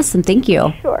doing awesome. Thank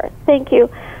you. Sure. Thank you.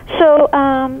 So,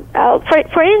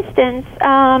 for instance,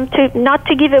 not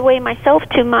to give away myself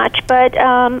too much, but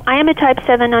I am a Type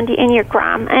 7 on the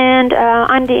Enneagram, and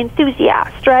I'm the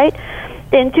enthusiast, right?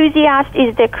 The enthusiast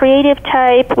is the creative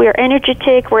type. We're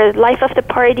energetic. We're the life of the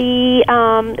party.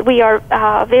 We are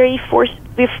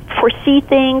we foresee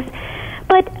things.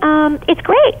 But it's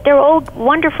great. They're all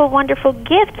wonderful, wonderful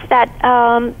gifts that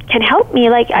can help me.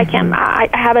 Like I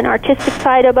have an artistic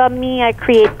side about me. I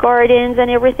create gardens and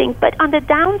everything. But on the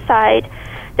downside,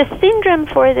 the syndrome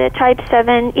for the Type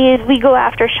 7 is we go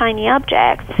after shiny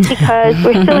objects because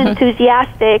we're so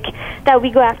enthusiastic that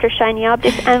we go after shiny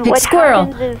objects. And what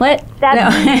happens is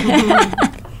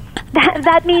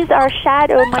that means our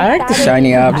shadow, I like the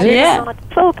shiny object. Is not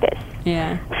focused.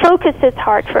 Yeah. Focus is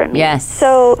hard for me. Yes.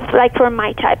 So, like for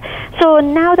my type. So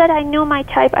now that I know my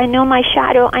type, I know my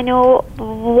shadow, I know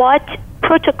what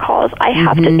protocols I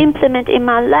have to implement in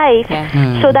my life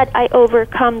so that I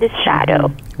overcome this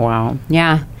shadow. Wow.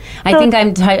 Yeah. I think I'm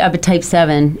a Type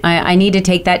 7. I need to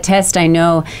take that test. I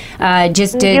know.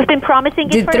 You've been promising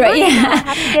it for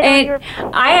months.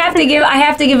 I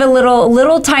have to give a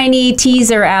little tiny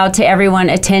teaser out to everyone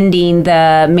attending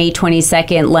the May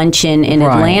 22nd luncheon in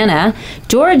Atlanta,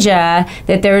 Georgia.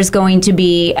 That there's going to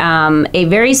be a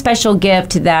very special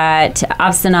gift that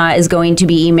Afsana is going to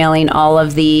be emailing all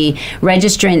of the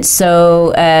registrants.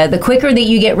 So the quicker that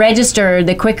you get registered,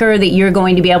 the quicker that you're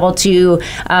going to be able to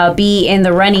be in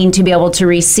the running to be able to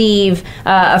receive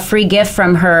a free gift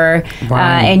from her.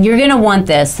 Right. And you're going to want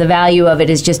this. The value of it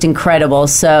is just incredible.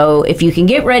 So if you can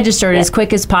get registered as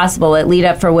quick as possible at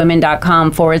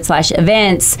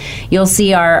leadupforwomen.com/events, you'll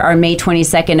see our May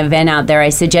 22nd event out there. I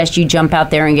suggest you jump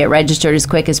out there and get registered as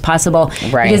quick as possible.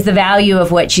 Right. Because the value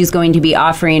of what she's going to be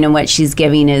offering and what she's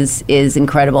giving is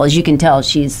incredible. As you can tell,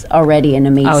 she's already an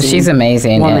amazing Oh, she's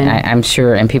amazing. woman. And I'm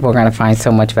sure, and people are going to find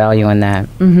so much value in that.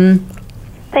 Mm-hmm.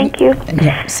 Thank you.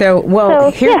 So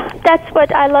that's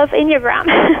what I love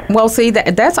Enneagram. Well, see,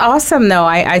 that's awesome, though.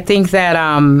 I think that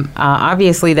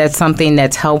obviously that's something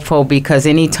that's helpful because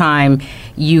anytime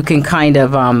you can kind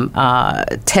of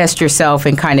test yourself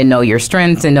and kind of know your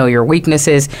strengths and know your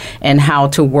weaknesses and how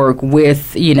to work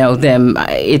with, them,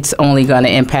 it's only going to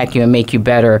impact you and make you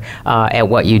better at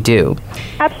what you do.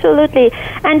 Absolutely.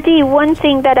 And the one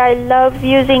thing that I love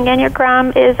using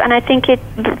Enneagram is, and I think it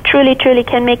truly, truly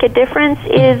can make a difference,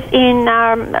 is in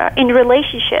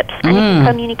relationships and in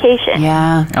communication.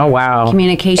 Yeah. Oh, wow.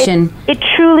 Communication. It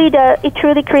truly does. It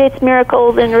truly creates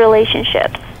miracles in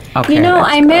relationships. Okay,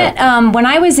 I met when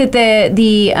I was at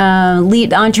the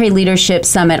Entree Leadership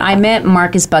Summit. I met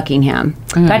Marcus Buckingham.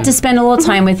 Got to spend a little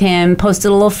time with him.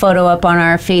 Posted a little photo up on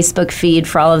our Facebook feed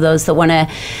for all of those that want to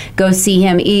go see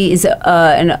him. He's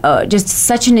just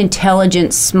such an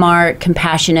intelligent, smart,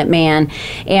 compassionate man.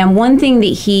 And one thing that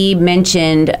he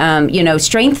mentioned,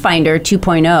 Strength Finder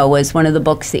 2.0 was one of the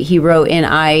books that he wrote, and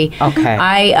I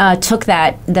took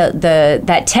that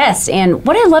that test. And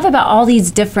what I love about all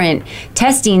these different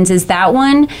testings is that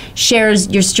one shares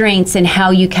your strengths and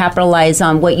how you capitalize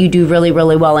on what you do really,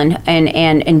 really well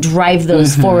and drive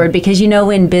those forward. Because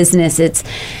in business, it's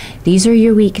these are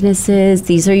your weaknesses,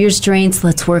 these are your strengths,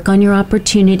 let's work on your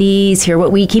opportunities, hear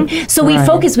what we keep. So we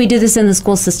focus, we do this in the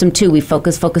school system too. We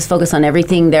focus on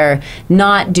everything they're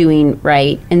not doing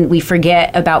right, and we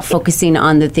forget about focusing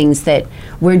on the things that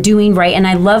we're doing right. And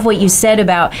I love what you said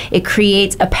about it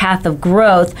creates a path of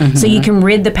growth so you can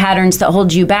rid the patterns that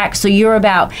hold you back. So you're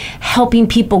about helping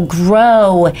people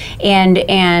grow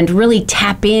and really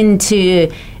tap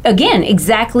into, again,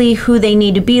 exactly who they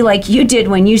need to be, like you did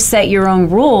when you set your own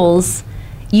rules.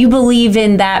 You believe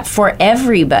in that for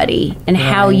everybody and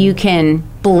how you can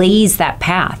blaze that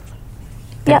path.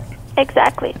 Yep,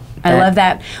 exactly. I love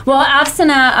that. Well,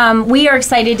 Afsana, we are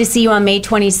excited to see you on May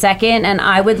 22nd, and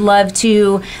I would love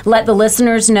to let the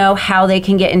listeners know how they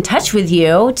can get in touch with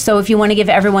you. So if you want to give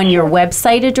everyone your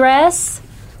website address.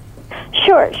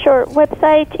 Sure.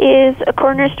 Website is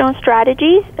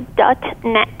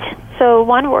cornerstonestrategies.net. So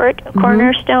one word,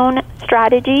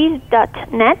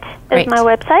 cornerstonestrategies.net is my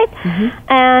website.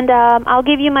 And I'll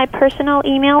give you my personal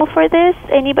email for this.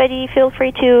 Anybody feel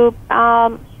free to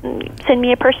send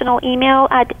me a personal email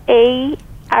at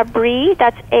aabree,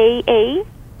 that's AABREE,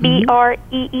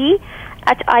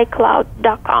 at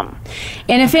iCloud.com.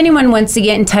 And if anyone wants to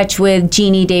get in touch with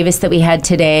Jeannie Davis that we had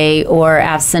today or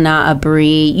Afsana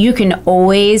Abree, you can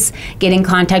always get in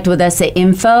contact with us at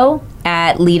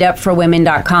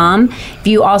info@leadupforwomen.com. If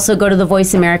you also go to the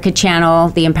Voice America channel,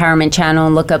 the Empowerment channel,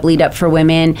 and look up Lead Up for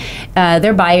Women,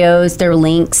 their bios, their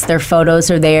links, their photos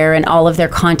are there, and all of their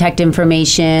contact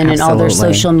information and all their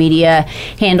social media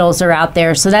handles are out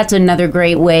there. So that's another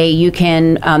great way. You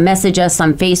can message us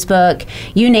on Facebook.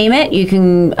 You name it. You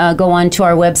can go on to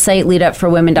our website,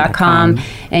 leadupforwomen.com,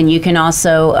 and you can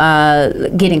also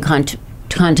get in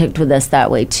contact with us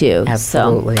that way too.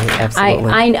 Absolutely.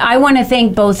 I want to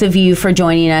thank both of you for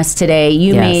joining us today.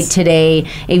 You made today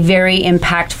a very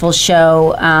impactful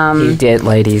show. You did,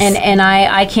 ladies. And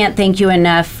I can't thank you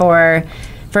enough for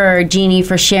Jeannie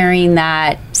for sharing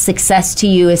that success to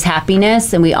you is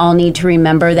happiness, and we all need to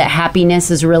remember that happiness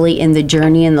is really in the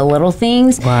journey and the little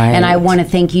things. Right. And I want to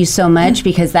thank you so much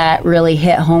because that really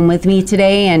hit home with me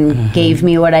today and gave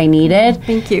me what I needed.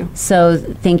 Thank you. So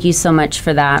thank you so much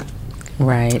for that.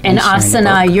 Right. And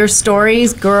Asana, your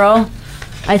stories, girl,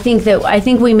 I think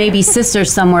we may be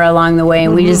sisters somewhere along the way,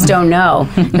 and we just don't know.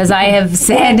 Because I have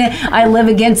said I live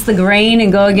against the grain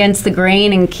and go against the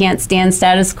grain and can't stand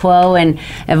status quo, and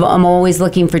I'm always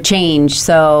looking for change.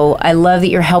 So I love that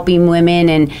you're helping women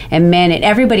and men and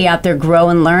everybody out there grow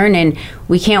and learn, and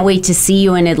we can't wait to see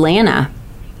you in Atlanta.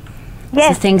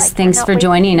 Yes. So thanks for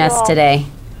joining us today.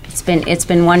 It's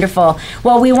been wonderful.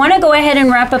 Well, we want to go ahead and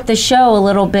wrap up the show a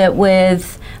little bit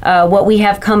with what we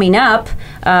have coming up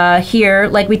here.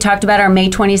 Like we talked about, our May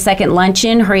 22nd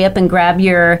luncheon. Hurry up and grab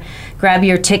your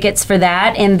tickets for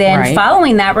that. And then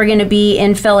following that, we're going to be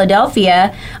in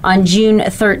Philadelphia on June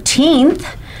 13th.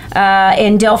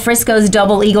 in Del Frisco's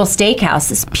Double Eagle Steakhouse,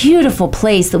 this beautiful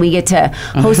place that we get to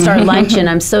host our luncheon.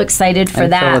 I'm so excited for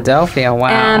that. Philadelphia, wow.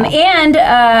 And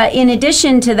in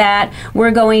addition to that,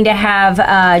 we're going to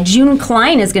have June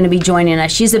Klein is going to be joining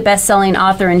us. She's a best-selling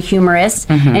author and humorist,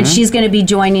 and she's going to be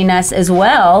joining us as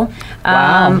well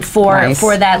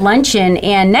for that luncheon.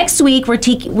 And next week,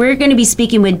 we're going to be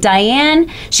speaking with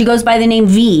Diane. She goes by the name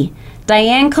V.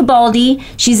 Diane Cabaldi.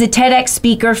 She's a TEDx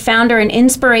speaker, founder, and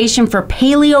inspiration for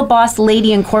Paleo Boss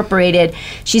Lady Incorporated.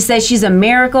 She says she's a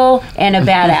miracle and a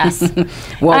badass.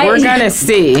 We're going to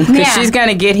see, because she's going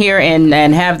to get here and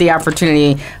have the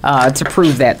opportunity to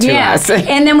prove that to us.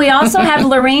 And then we also have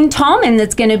Lorraine Tallman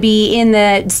that's going to be in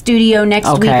the studio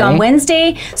next week on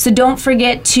Wednesday. So don't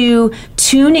forget to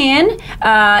tune in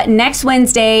next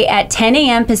Wednesday at 10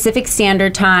 a.m. Pacific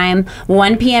Standard Time,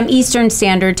 1 p.m. Eastern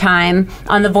Standard Time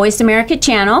on the Voice America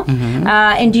channel.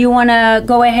 And do you want to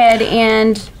go ahead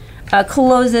and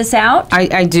close this out?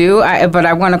 I do, but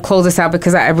I want to close this out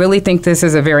because I really think this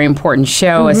is a very important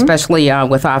show, especially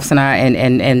with Afsana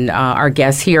and our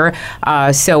guests here.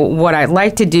 So what I'd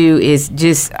like to do is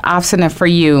just, Afsana, for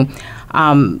you,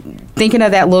 thinking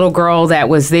of that little girl that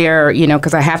was there,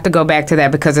 because I have to go back to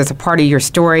that because it's a part of your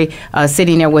story,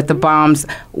 sitting there with the bombs.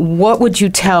 What would you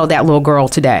tell that little girl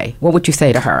today? What would you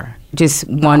say to her? Just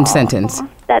one sentence.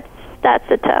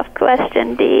 That's a tough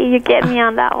question, Dee. You get me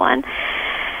on that one.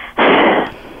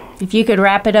 If you could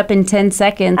wrap it up in 10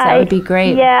 seconds, that would be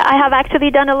great. Yeah, I have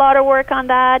actually done a lot of work on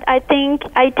that. I think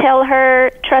I tell her,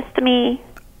 trust me.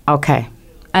 Okay.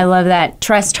 I love that.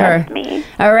 Trust her. Me.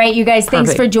 All right, you guys,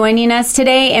 thanks for joining us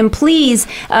today. And please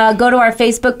go to our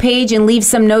Facebook page and leave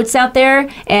some notes out there,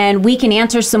 and we can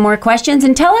answer some more questions.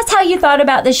 And tell us how you thought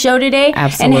about the show today.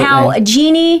 Absolutely. And how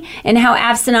Jeannie and how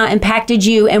Afsana impacted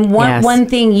you, and one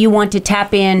thing you want to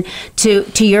tap in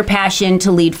to your passion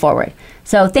to lead forward.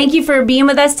 So thank you for being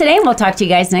with us today, and we'll talk to you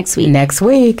guys next week. Next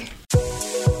week.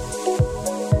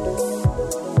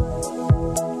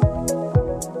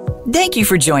 Thank you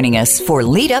for joining us for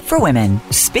Lead Up for Women.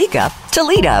 Speak up to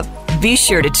lead up. Be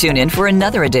sure to tune in for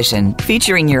another edition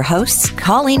featuring your hosts,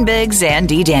 Colleen Biggs and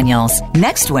Dee Daniels,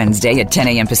 next Wednesday at 10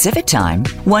 a.m. Pacific Time,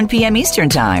 1 p.m. Eastern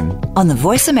Time on the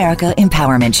Voice America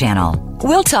Empowerment Channel.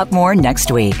 We'll talk more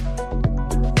next week.